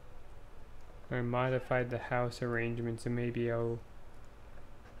 I modified the house arrangement, so maybe I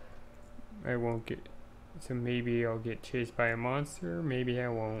won't get. So maybe I'll get chased by a monster. Maybe I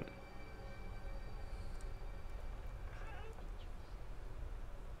won't.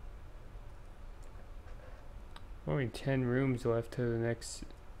 Only 10 rooms left to the next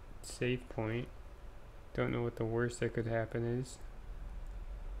save point. Don't know what the worst that could happen is.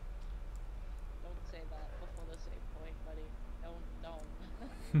 Don't say that before the save point, buddy. Don't.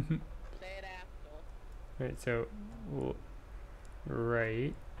 Say it after. Right, so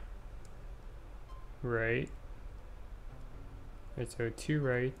right. Right, so 2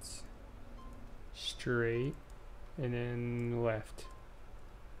 rights, straight, and then left.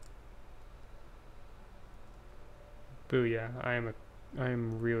 Booyah! I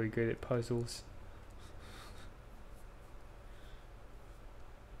am really good at puzzles.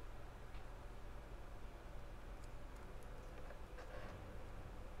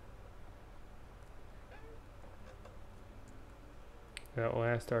 That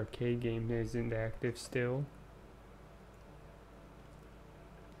last arcade game isn't active still.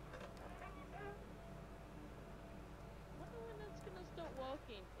 I wonder when it's gonna start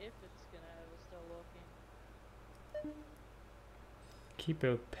walking, if it's gonna ever start walking. Keep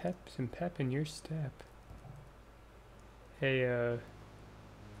some pep in your step. Hey,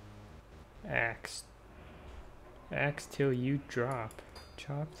 axe till you drop.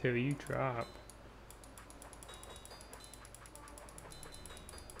 Chop till you drop.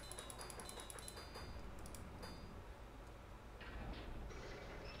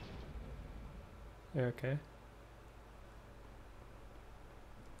 Okay.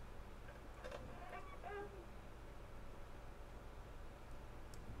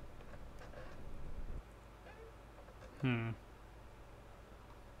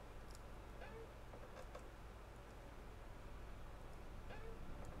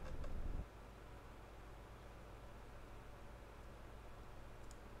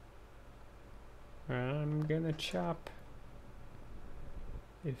 I'm gonna chop.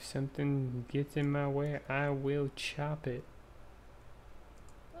 If something gets in my way, I will chop it.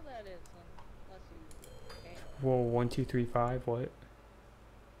 Well, that is unless you can. Whoa, 1, 2, 3, 5, what?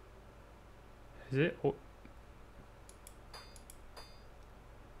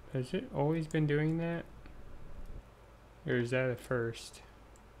 Has it always been doing that? Or is that a first?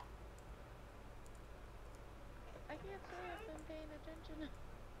 I can't say I've been paying attention.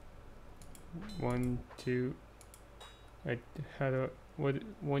 1, 2. How do what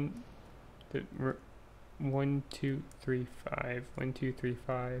 1 1 2 3 5 1 2 3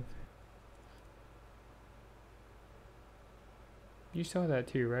 5. You saw that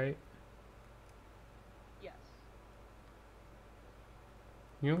too, right? Yes.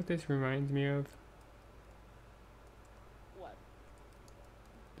 You know what this reminds me of? What?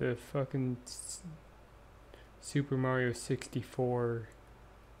 The fucking Super Mario 64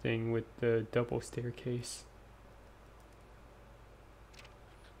 thing with the double staircase.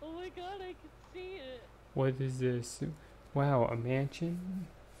 Oh my god, I can see it. What is this? Wow, a mansion?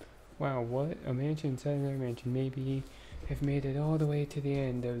 Wow, what? A mansion inside another mansion. Maybe I've made it all the way to the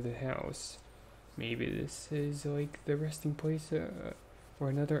end of the house. Maybe this is like the resting place for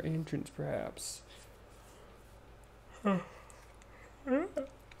another entrance, perhaps.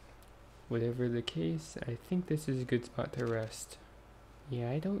 Whatever the case, I think this is a good spot to rest. Yeah,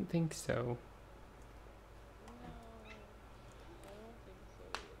 I don't think so. No, I don't think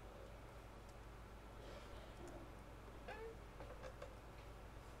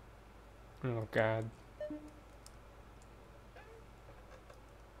so either. Oh god.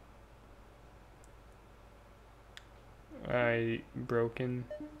 Broken.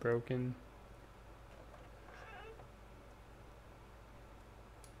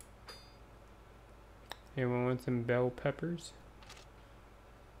 Anyone want some bell peppers?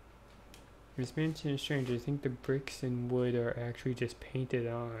 This mansion is strange. I think the bricks and wood are actually just painted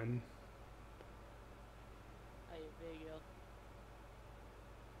on. I beg you.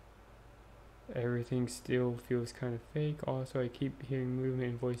 Everything still feels kind of fake. Also, I keep hearing movement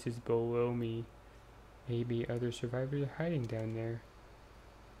and voices below me. Maybe other survivors are hiding down there.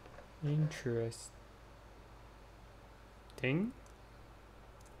 Interesting.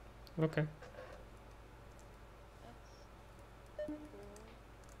 Okay. That's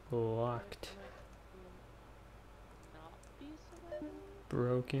cool. Locked. Not be surviving?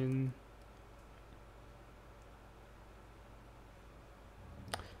 Broken.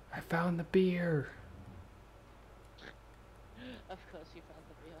 I found the beer! Of course you found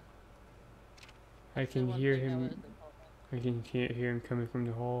the beer. I The can one hear thing that him. was important. I can hear him coming from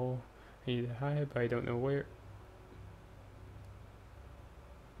the hall. I need to hide, but I don't know where.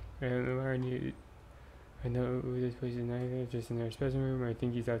 I don't know where I need. I know this place is neither. Just in our specimen room. I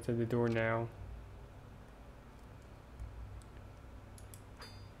think he's outside the door now.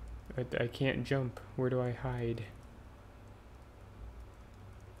 I can't jump. Where do I hide?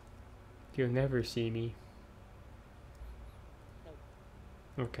 You'll never see me.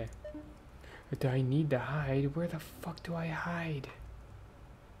 Nope. Okay. But I need to hide. Where the fuck do I hide?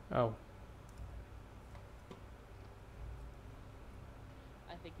 Oh.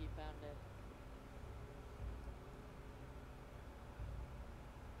 I think you found it.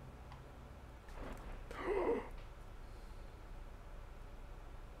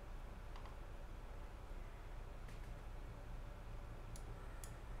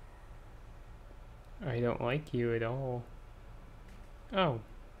 I don't like you at all. Oh.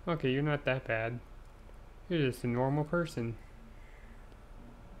 Okay, you're not that bad. You're just a normal person.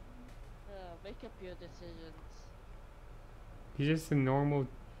 Make up your decisions. He's just a normal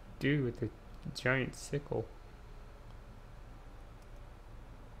dude with a giant sickle.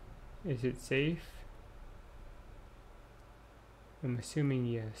 Is it safe? I'm assuming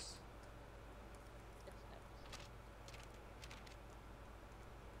yes.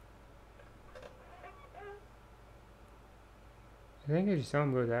 It's next. I think I just saw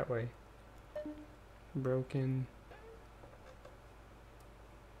him go that way. Broken.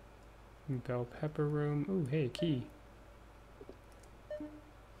 Bell pepper room. Ooh, hey, key.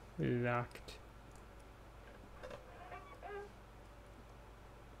 Locked.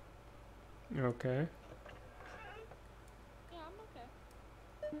 Okay. Yeah,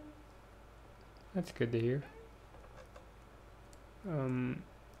 I'm okay. That's good to hear.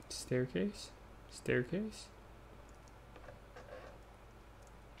 Staircase? Staircase?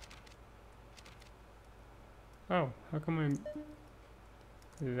 Oh, how come I'm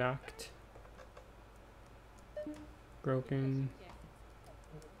locked? Broken. Yeah.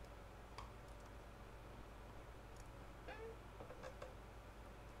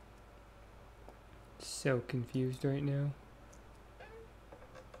 So confused right now. You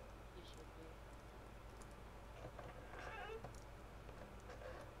should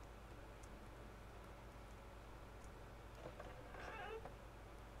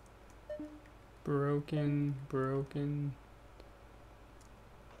be. Broken.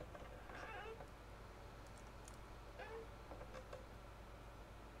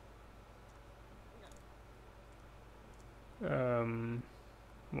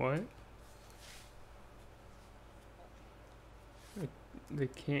 What? They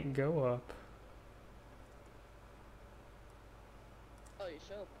can't go up. Oh, you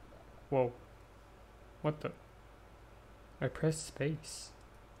sure about Whoa. What the? I pressed space.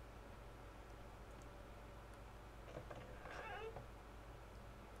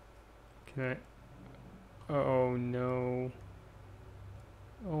 Can I? Oh no.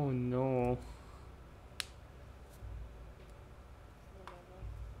 Oh no.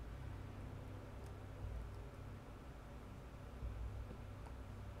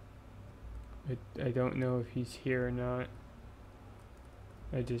 I don't know if he's here or not.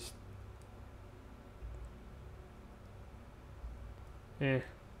 I just... Maybe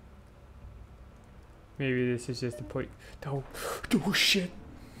this is just a point. Oh, oh shit.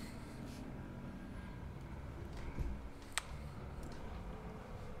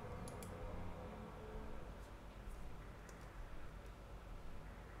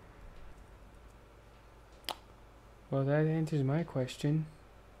 Well, that answers my question.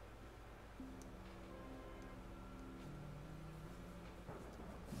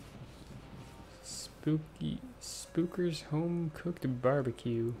 Spooker's home cooked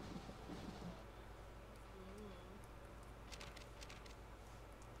barbecue.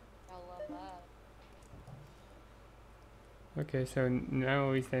 I love that. Okay, so now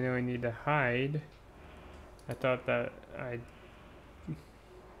at least I know I need to hide. I thought that I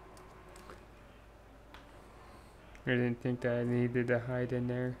didn't think that I needed to hide in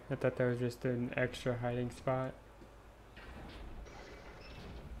there. I thought that was just an extra hiding spot.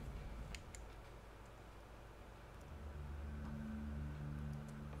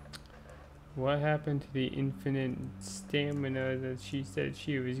 What happened to the infinite stamina that she said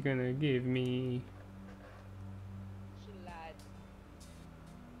she was gonna give me? She lied.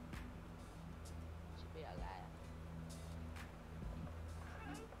 She be a liar.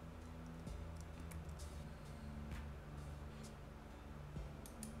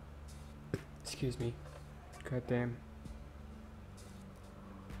 Excuse me. Goddamn.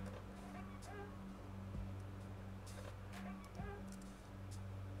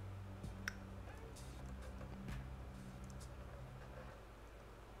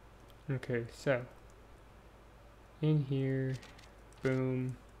 Okay, so in here,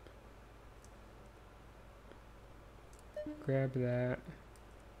 boom. Grab that.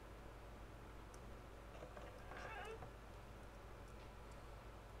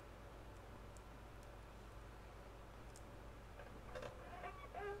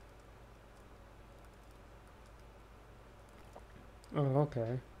 Oh,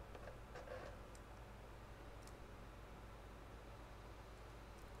 okay.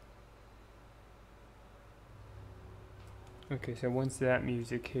 Okay, so once that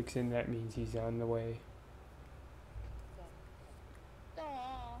music kicks in, that means he's on the way.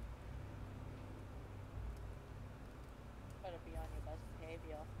 Aw. Better be on your best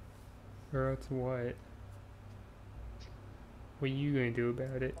behavior. Or else what? What are you gonna do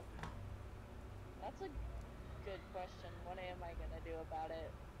about it? That's a good question. What am I gonna do about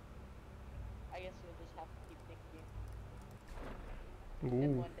it? I guess you'll just have to keep thinking. And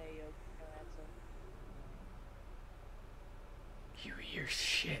Ooh. one day you'll answer. You hear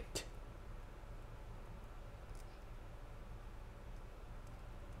shit.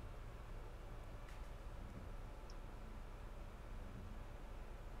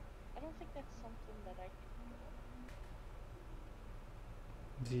 I don't think that's something that I can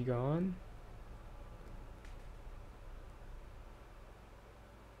do. Is he gone?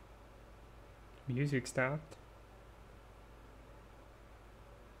 Music stopped.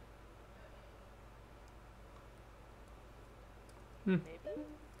 Maybe?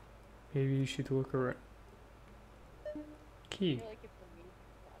 Maybe you should look around. I Key. feel like if the music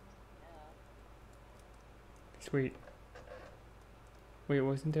stops, yeah. Sweet. Wait,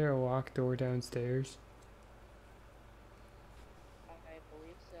 wasn't there a locked door downstairs? I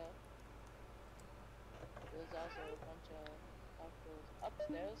believe so. There's also a bunch of locked doors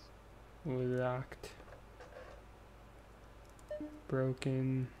upstairs. Locked.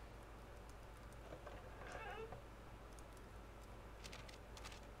 Broken.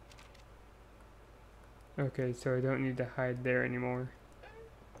 Okay, so I don't need to hide there anymore.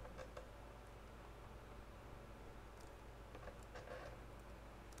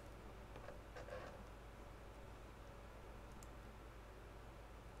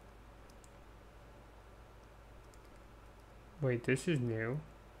 Wait, this is new.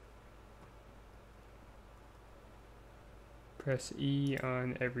 Press E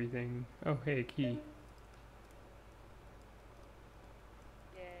on everything. Oh, hey, key.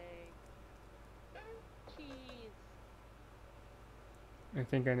 Yay. Keys. I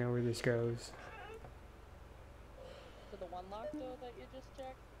think I know where this goes. To the one locked door that you just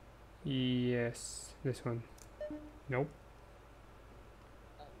checked? Yes, this one. Nope.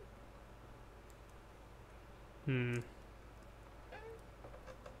 Hmm.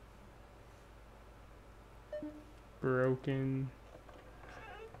 Broken.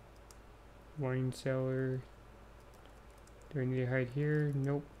 Wine cellar. Do I need to hide here?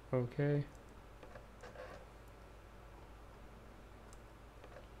 Nope. Okay.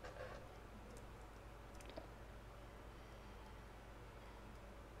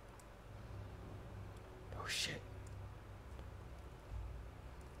 Oh shit.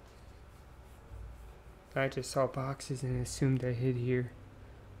 I just saw boxes and assumed I hid here.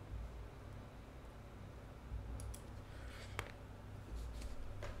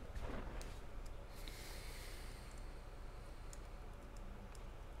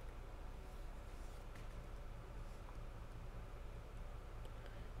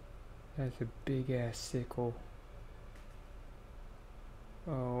 That's a big ass sickle.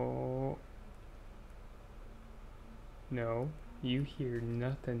 Oh. No, you hear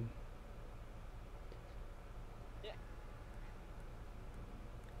nothing. Yeah.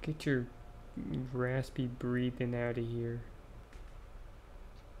 Get your raspy breathing out of here.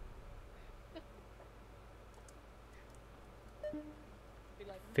 Be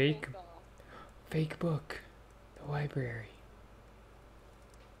like, Fake. "Fuck off." Fake book. The library.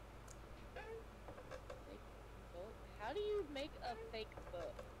 Book? How do you make a fake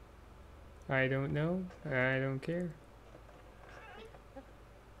book? I don't know. I don't care.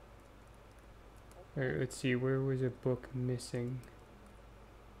 Alright, let's see. Where was a book missing?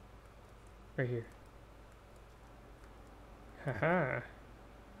 Right here. Haha.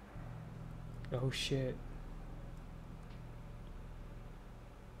 Oh shit.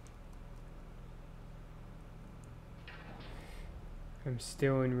 I'm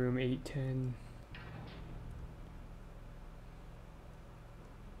still in room 810.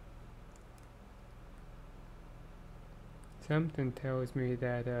 Something tells me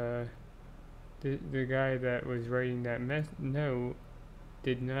that the guy that was writing that note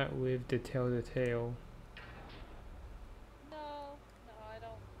did not live to tell the tale. No, no, I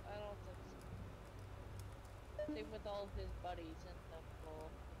don't think so. Same with all of his buddies in the pool.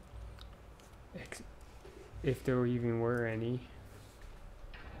 If there even were any.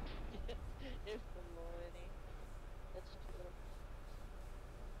 If the Lordy. That's true.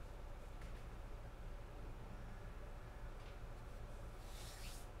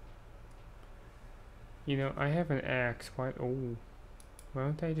 You know, I have an axe. Why? Oh, why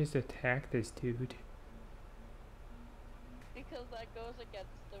don't I just attack this dude? Because that goes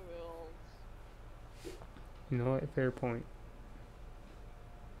against the rules. You know what? Fair point.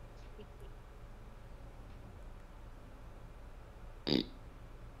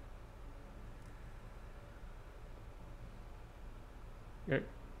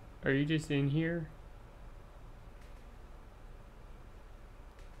 Are you just in here?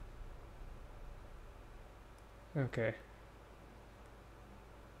 Okay.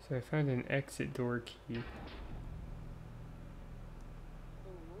 So I found an exit door key. Ooh.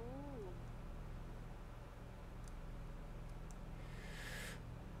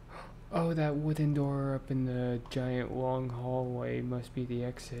 Oh, that wooden door up in the giant long hallway must be the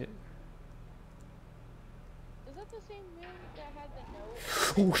exit. Is that the same room that had the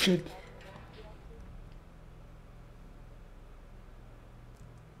note? Oh shit!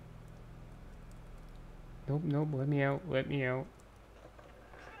 Nope, nope, let me out, let me out.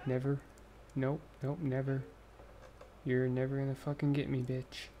 Never. Nope, nope, never. You're never gonna fucking get me,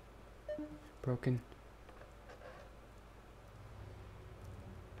 bitch. Broken.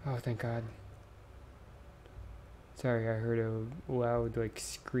 Oh, thank God. Sorry, I heard a loud, like,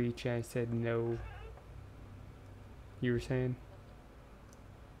 screech and I said no. You were saying?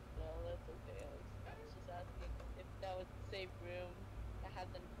 No, that's okay. I was just asking if that was the same room that had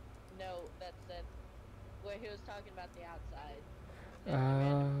the note that said where he was talking about the outside. And the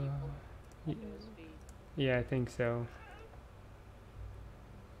random people under his feet. Yeah, I think so.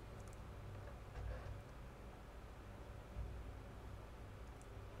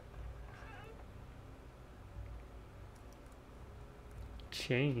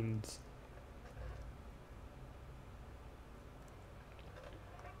 Chains.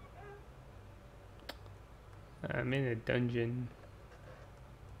 I'm in a dungeon.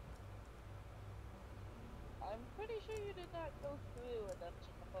 I'm pretty sure you did not go through a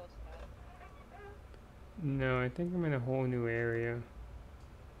dungeon the first time. No, I think I'm in a whole new area.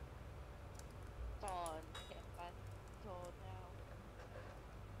 Dawn. Can't find Dawn now.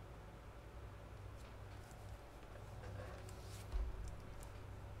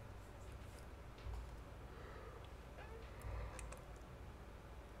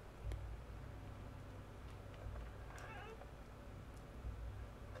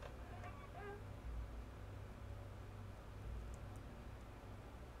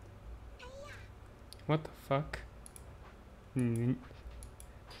 What the fuck? Ninja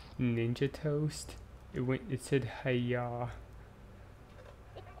toast? It said hiya.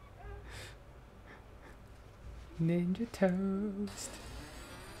 Ninja toast.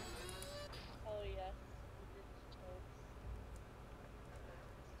 Oh yes, Ninja Toast.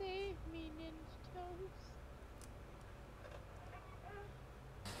 Save me, Ninja Toast.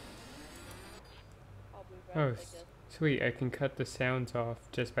 I'll be right Oh, back. sweet. I can cut the sounds off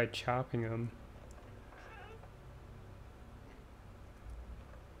just by chopping them.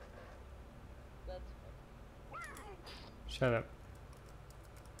 That's Shut up.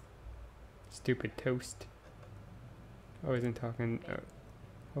 Stupid toast. I wasn't talking.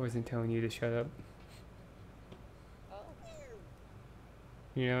 I wasn't telling you to shut up. oh.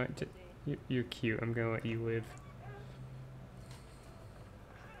 You know what? You're cute. I'm gonna let you live.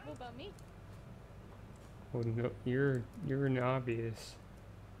 What about me? Well, no, you're an obvious.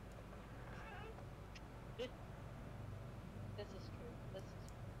 This is true. This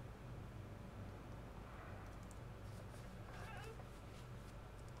is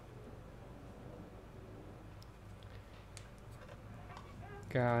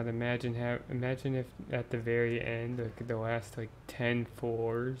God, imagine if at the very end, like the last like 10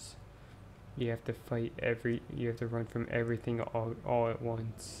 floors, you have to you have to run from everything all at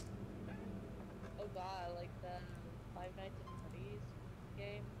once. oh god, like the Five Nights at Freddy's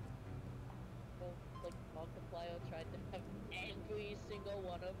game. single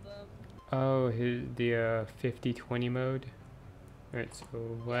one of them. Oh, the 50-20 mode. Alright, so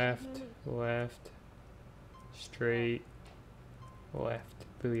left, left, straight, left.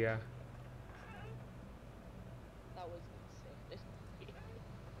 Booyah. That was insane.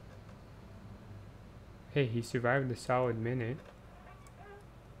 Hey, he survived a solid minute.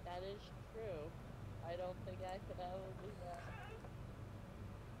 That is true. I don't think I could ever do that.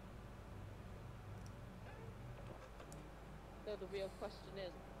 So the real question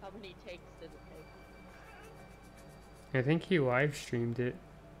is, how many takes did it take? I think he live streamed it.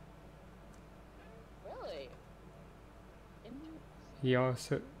 Really? Interesting. He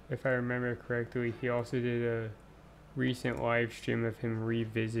also, if I remember correctly, he also did a recent live stream of him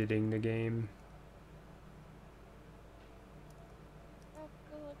revisiting the game. Oh,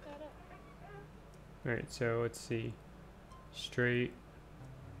 go look that up. Alright, so let's see. Straight.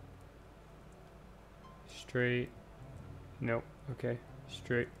 Straight. Nope. Okay.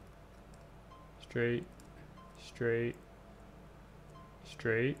 Straight. Straight. Straight.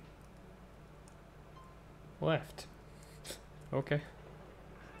 Straight. Left. Okay.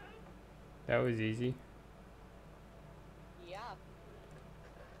 That was easy. Yeah.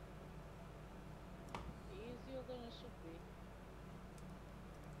 Easier than it should be.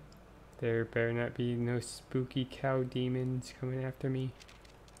 There better not be no spooky cow demons coming after me.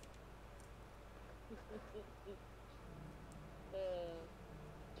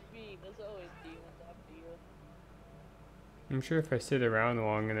 There's always demons after you. I'm sure if I sit around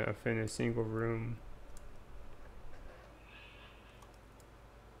long enough in a single room.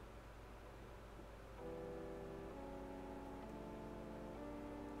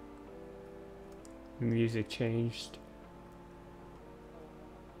 The music changed.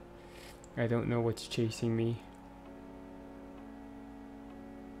 I don't know what's chasing me.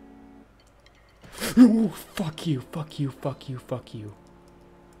 Ooh, fuck you, fuck you, fuck you, fuck you.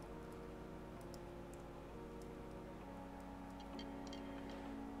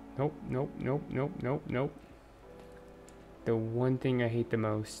 Nope, nope, nope, nope, nope, nope. The one thing I hate the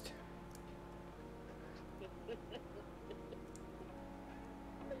most.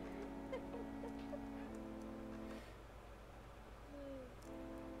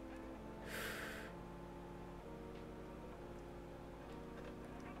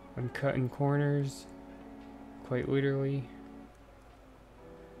 I'm cutting corners, quite literally.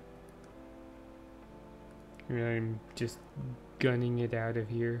 And I'm just gunning it out of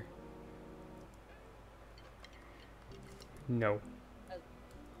here. No.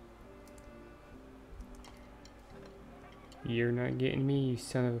 You're not getting me, you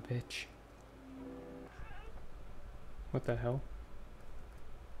son of a bitch. What the hell?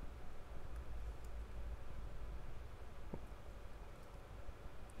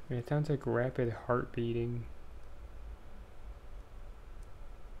 It sounds like rapid heart beating.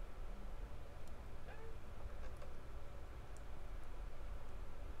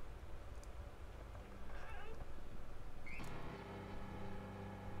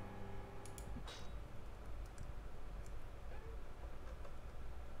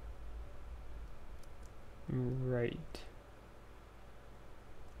 Right.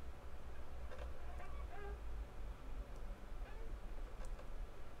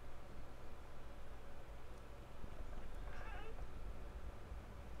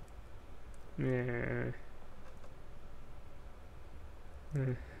 Yeah.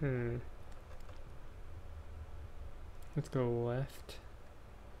 Let's go left.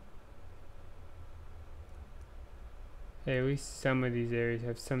 Hey, at least some of these areas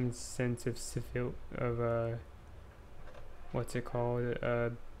have some sense of what's it called?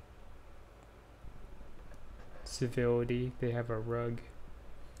 Civility. They have a rug.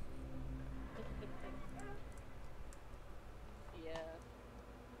 Yeah.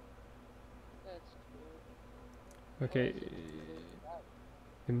 That's cool. Okay,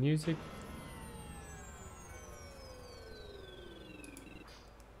 the music.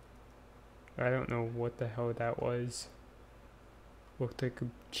 I don't know what the hell that was. Looked like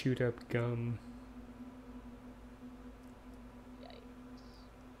chewed up gum. Yikes.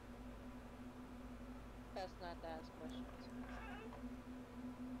 Best not to ask questions.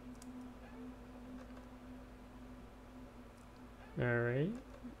 Alright.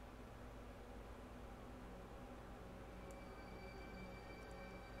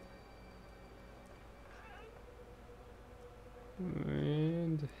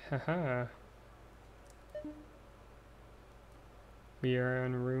 And haha. We are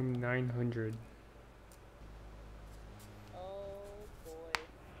on room 900. Oh boy.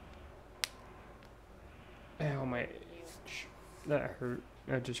 Ow, my. That hurt.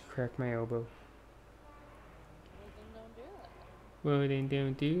 I just cracked my elbow. Well, then don't do that. Well, then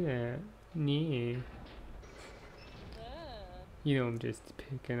don't do that. Yeah. Ah. You know I'm just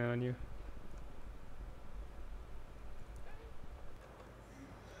picking on you.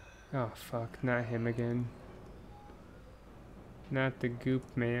 Oh fuck, not him again. Not the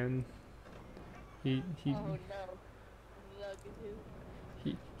goop man. He he Oh no. Look at who.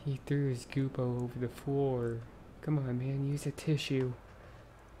 he he threw his goop all over the floor. Come on, man, use a tissue.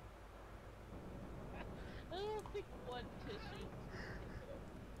 I don't think one tissue is gonna take care of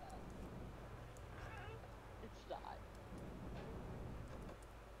that. It's not.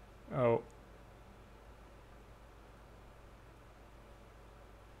 Oh.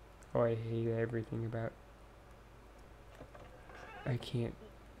 Oh, I hate everything about. I can't.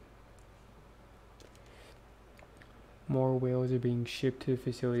 More whales are being shipped to the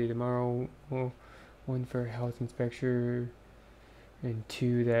facility tomorrow. Well, one for health inspection and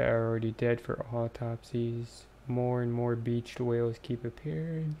two that are already dead for autopsies. More and more beached whales keep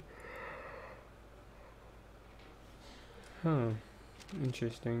appearing. Huh.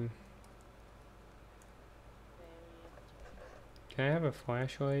 Interesting. Very Can I have a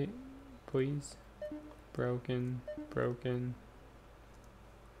flashlight, please? Broken. Broken.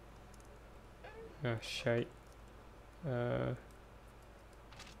 Oh, shite.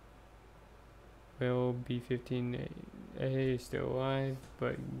 Will B-15A is still alive,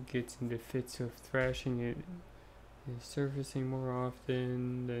 but gets into fits of thrashing. It is surfacing more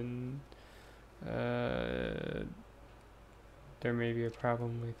often than there may be a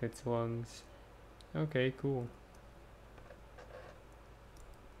problem with its lungs. Okay, cool.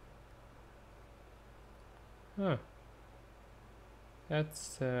 Huh.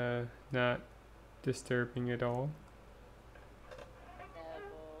 That's not disturbing at all.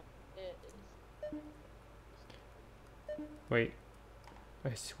 Devil. It is. Wait,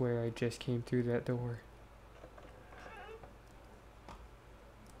 I swear I just came through that door.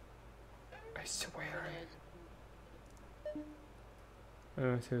 I swear.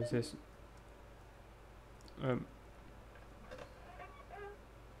 Oh, so is this...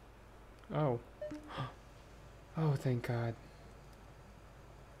 Oh. Oh, thank God.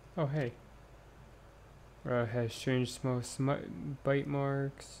 Oh, hey. Has strange small bite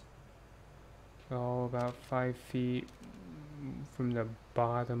marks. All about 5 feet from the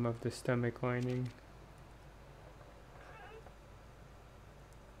bottom of the stomach lining.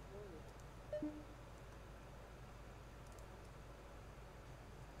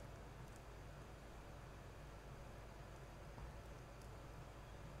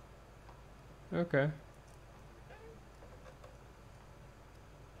 Okay.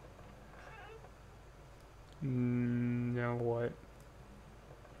 Now what?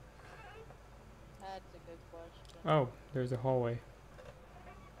 That's a good question. Oh, there's a hallway.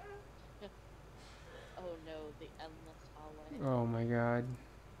 Oh no, the endless hallway. Oh my God.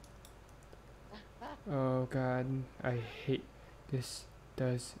 Oh God. I hate this.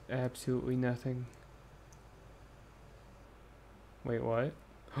 Does absolutely nothing. Wait, what?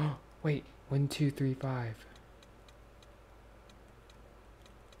 Wait, 1, 2, 3, 5.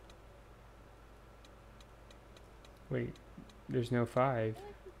 Wait, there's no 5.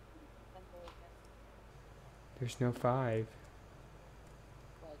 There's no 5.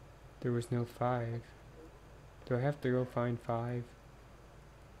 What? There was no 5. Do I have to go find 5?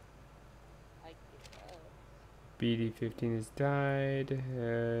 I guess. BD-15 has died.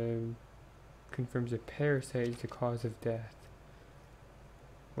 Confirms a parasite is the cause of death.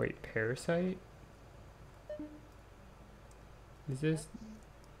 Wait, parasite? Is this...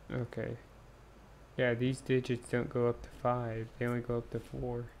 Okay. Yeah, these digits don't go up to 5. They only go up to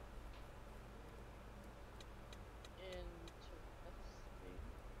 4.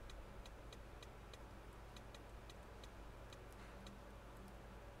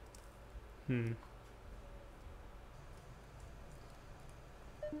 Interesting. Hmm.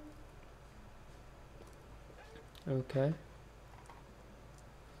 Okay.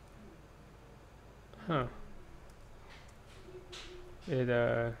 Huh. It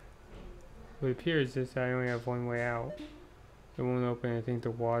appears this I only have one way out. It won't open. I think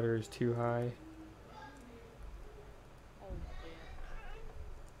the water is too high. Oh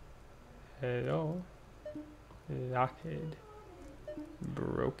At all. Locked.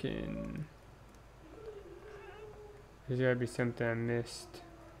 Broken. There's gotta be something I missed.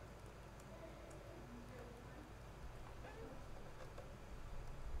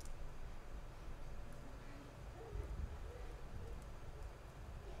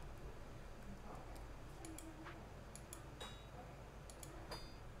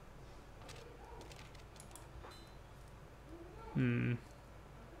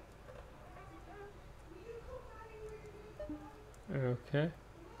 Okay.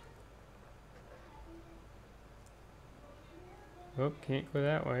 Oh, can't go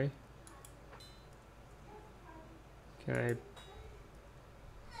that way. Can I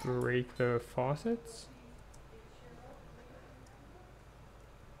break the faucets?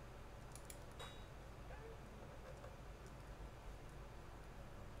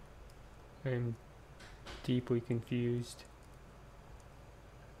 I'm deeply confused.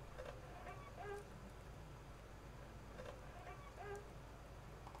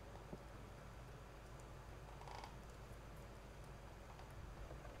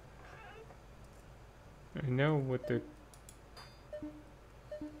 I know what the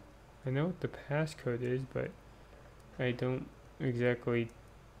passcode is, but I don't exactly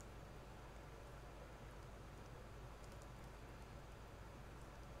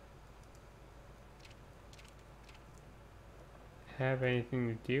have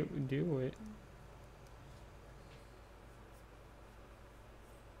anything to do with.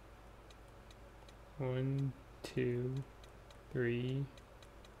 One, two, three.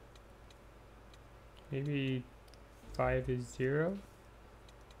 Maybe 5 is 0.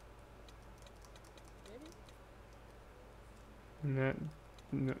 Maybe?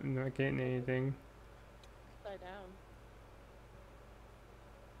 Not getting anything. Upside down.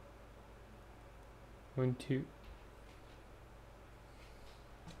 1, 2.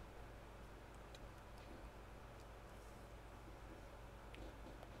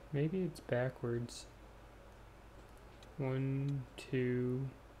 Maybe it's backwards. 1, 2,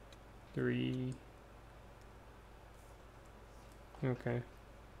 3. Okay.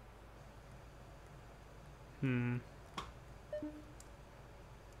 Not.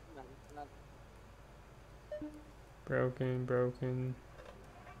 Broken.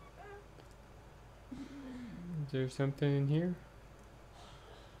 Is there something in here?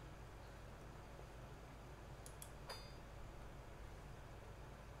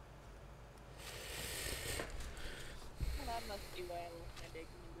 That must be why I lost my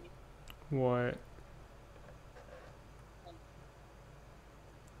dignity. What? I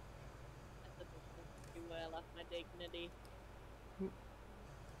said this must be why I lost my dignity.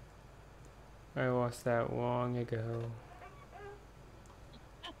 I lost that long ago.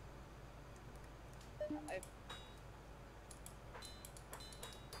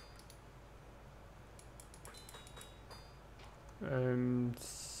 I'm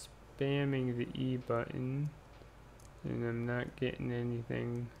spamming the E button and I'm not getting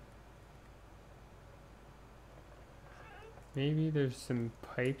anything. Maybe there's some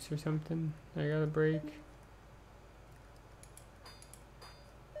pipes or something I gotta break.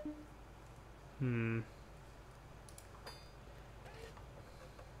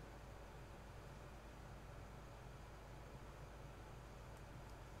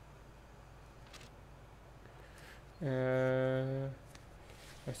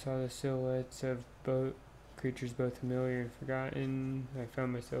 I saw the silhouettes of both creatures, both familiar and forgotten. I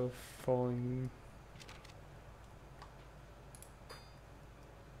found myself falling.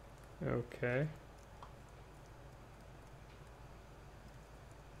 Okay.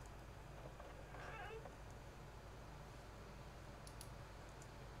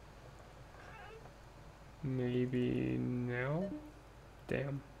 Maybe now?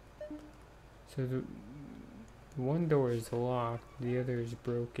 Damn. So the one door is locked, the other is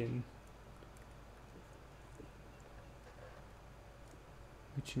broken.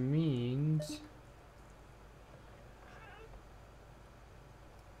 Which means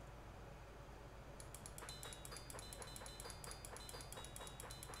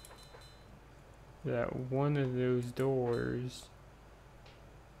that one of those doors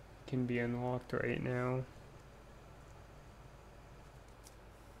can be unlocked right now.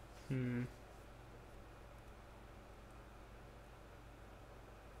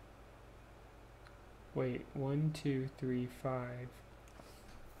 Wait, 1, 2, 3, 5.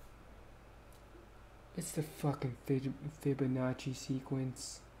 It's the fucking Fibonacci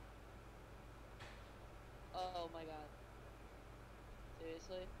sequence. Oh my god.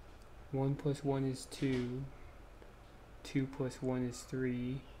 Seriously? 1 plus 1 is 2. 2 plus 1 is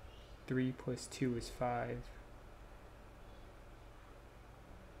 3. 3 plus 2 is 5.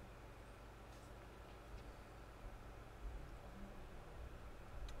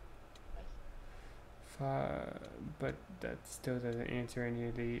 But that still doesn't answer any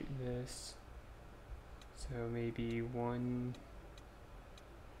of this. So maybe 1,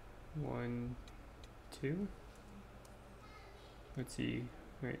 1, 2? Let's see.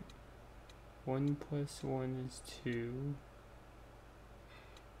 Wait. 1 plus 1 is 2.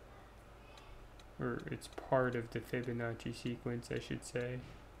 Or it's part of the Fibonacci sequence, I should say.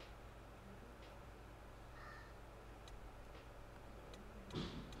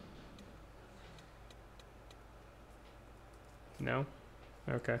 No?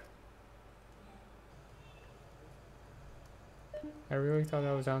 Okay. I really thought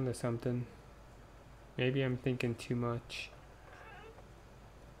I was onto something. Maybe I'm thinking too much.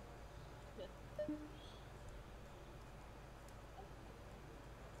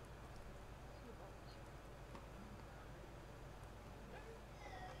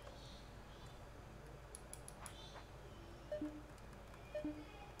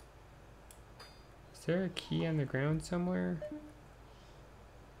 Is there a key on the ground somewhere?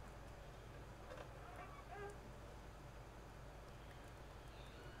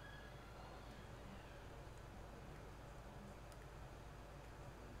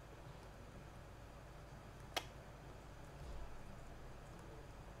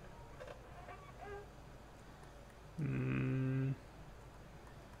 Hmm.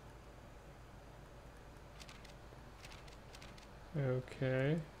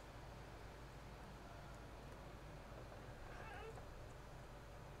 Okay.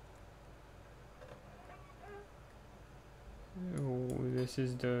 Oh, this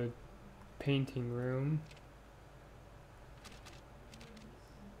is the painting room.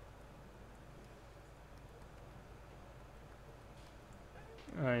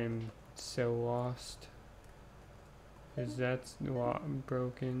 I am so lost. Cause that's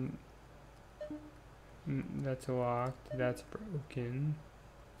broken. That's locked. That's broken.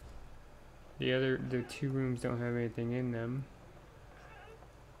 The two rooms don't have anything in them.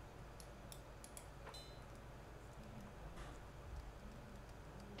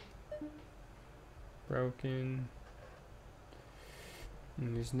 Broken.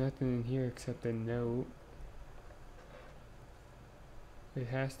 And there's nothing in here except a note. It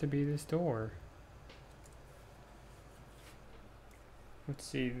has to be this door. Let's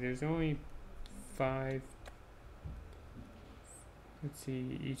see, there's only 5. Let's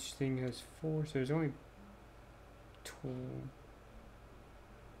see, each thing has 4, so there's only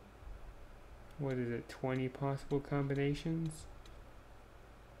 20 possible combinations?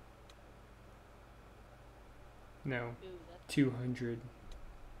 No, Ooh, that's 200.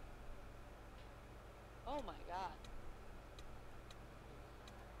 oh my god.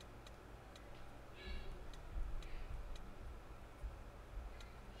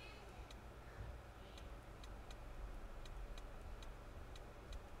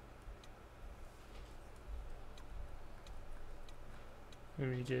 Let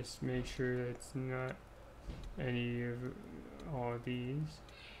me just make sure that's not any of all of these.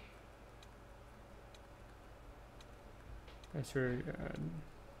 I swear to God.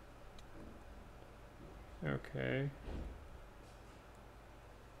 Okay.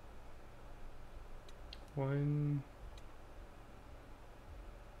 1.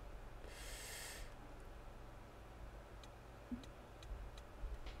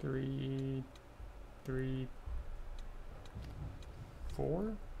 3, 3,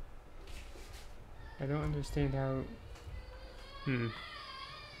 4? I don't understand how.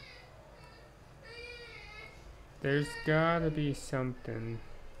 There's gotta be something.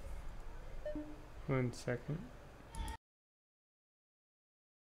 1 second.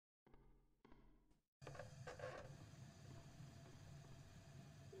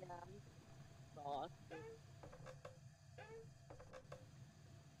 Yeah, I'm lost.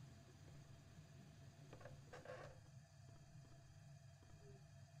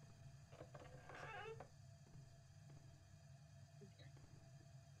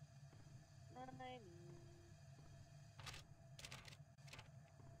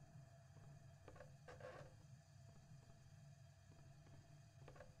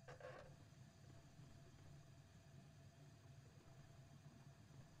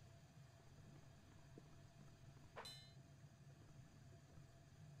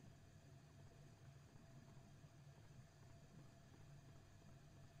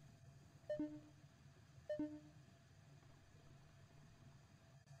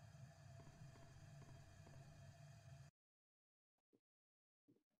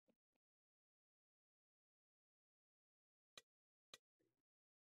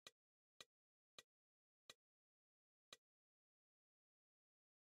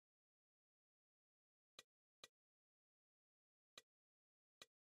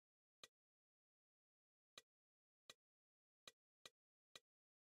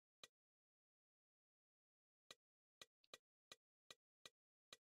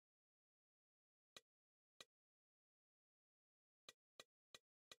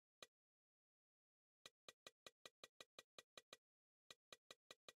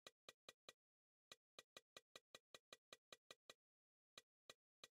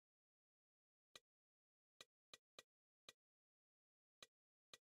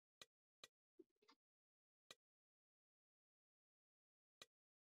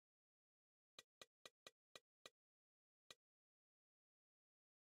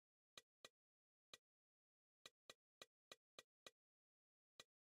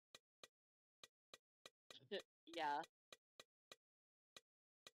 Yeah.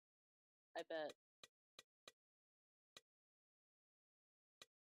 I bet.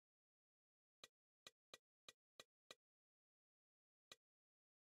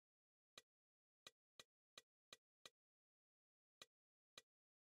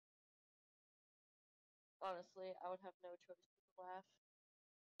 Honestly, I would have no choice but to laugh.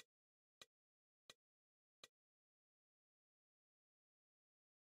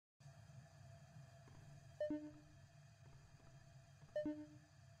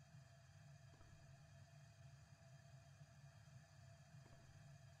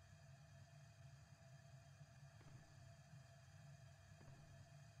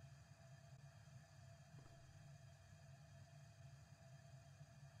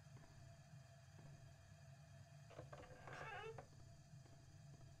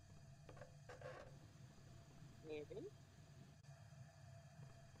 Maybe.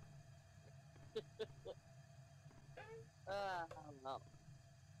 I don't know.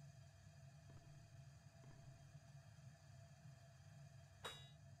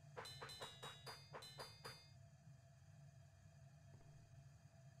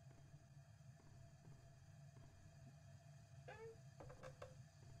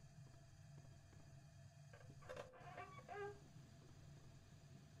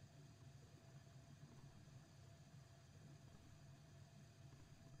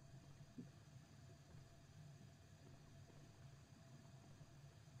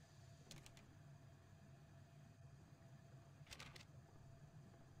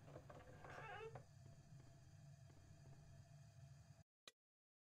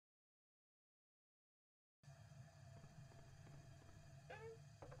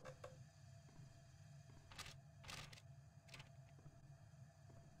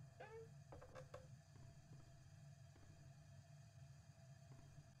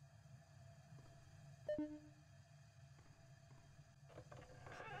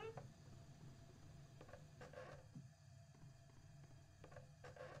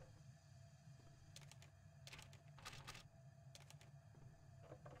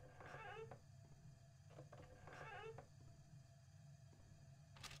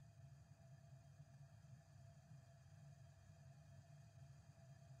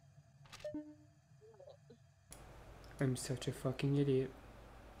 I'm such a fucking idiot.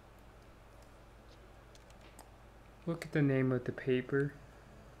 Look at the name of the paper.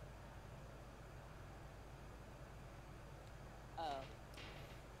 Oh.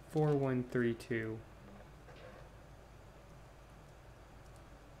 4132.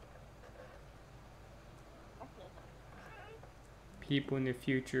 People in the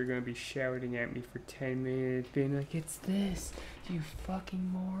future are gonna be shouting at me for 10 minutes, being like, "It's this, you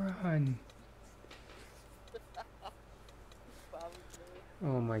fucking moron." Probably.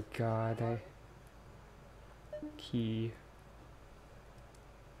 Oh my god, Key.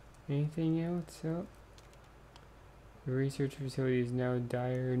 Anything else? Oh. The research facility is now in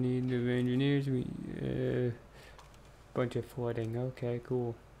dire need of engineers. Bunch of flooding. Okay,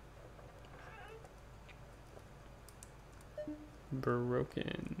 cool.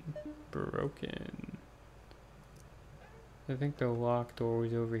 Broken. I think the locked door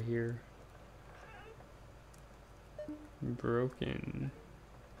was over here. Broken.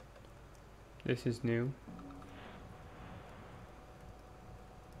 This is new.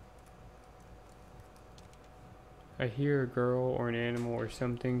 I hear a girl or an animal or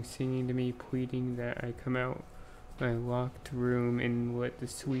something singing to me, pleading that I come out my locked room and let the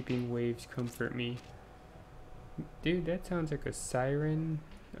sweeping waves comfort me. Dude, that sounds like a siren.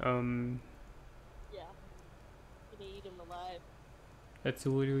 Yeah. Gonna eat him alive. That's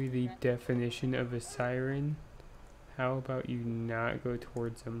literally the definition of a siren. How about you not go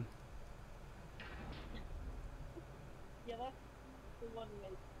towards them? Yeah, that's the one way.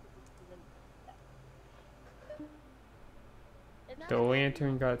 The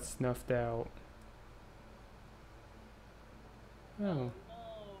lantern got snuffed out. Oh. No.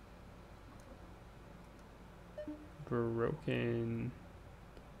 Broken.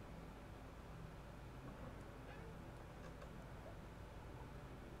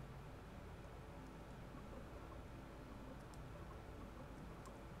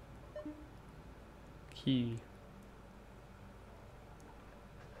 Key.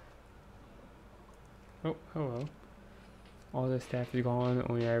 Oh, hello. All the staff is gone,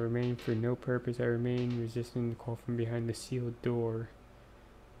 only I remain for no purpose. I remain resisting the call from behind the sealed door.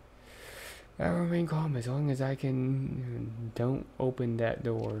 I remain calm as long as I can. Don't open that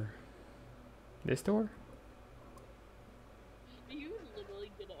door. This door? Are you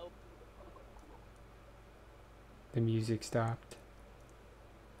literally gonna open The music stopped.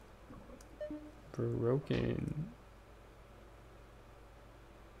 broken.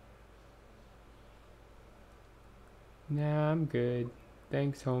 Nah, I'm good.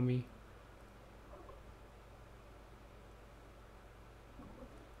 Thanks, homie.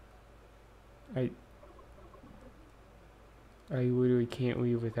 I literally can't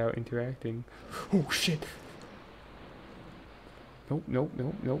leave without interacting. Oh shit! Nope, nope,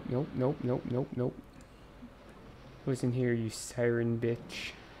 nope, nope, nope, nope, nope, nope, nope. Listen here, you siren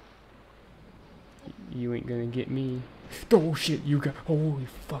bitch. You ain't gonna get me. Oh shit, you got. Holy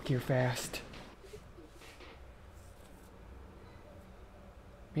fuck, you're fast.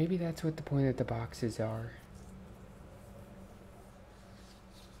 Maybe that's what the point of the boxes are.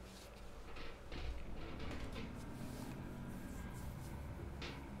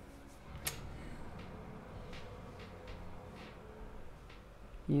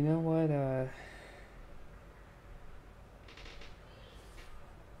 You know what,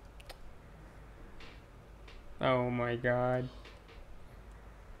 oh my god.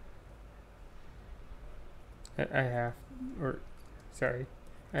 I have, or, sorry.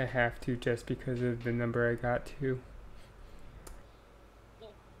 I have to just because of the number I got to.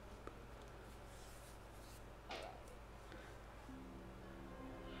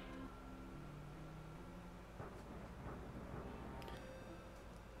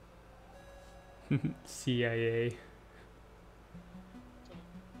 CIA.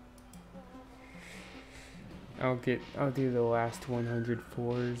 I'll do the last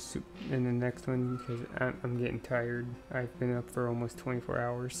 104s in the next one because I'm getting tired. I've been up for almost 24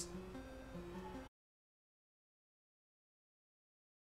 hours.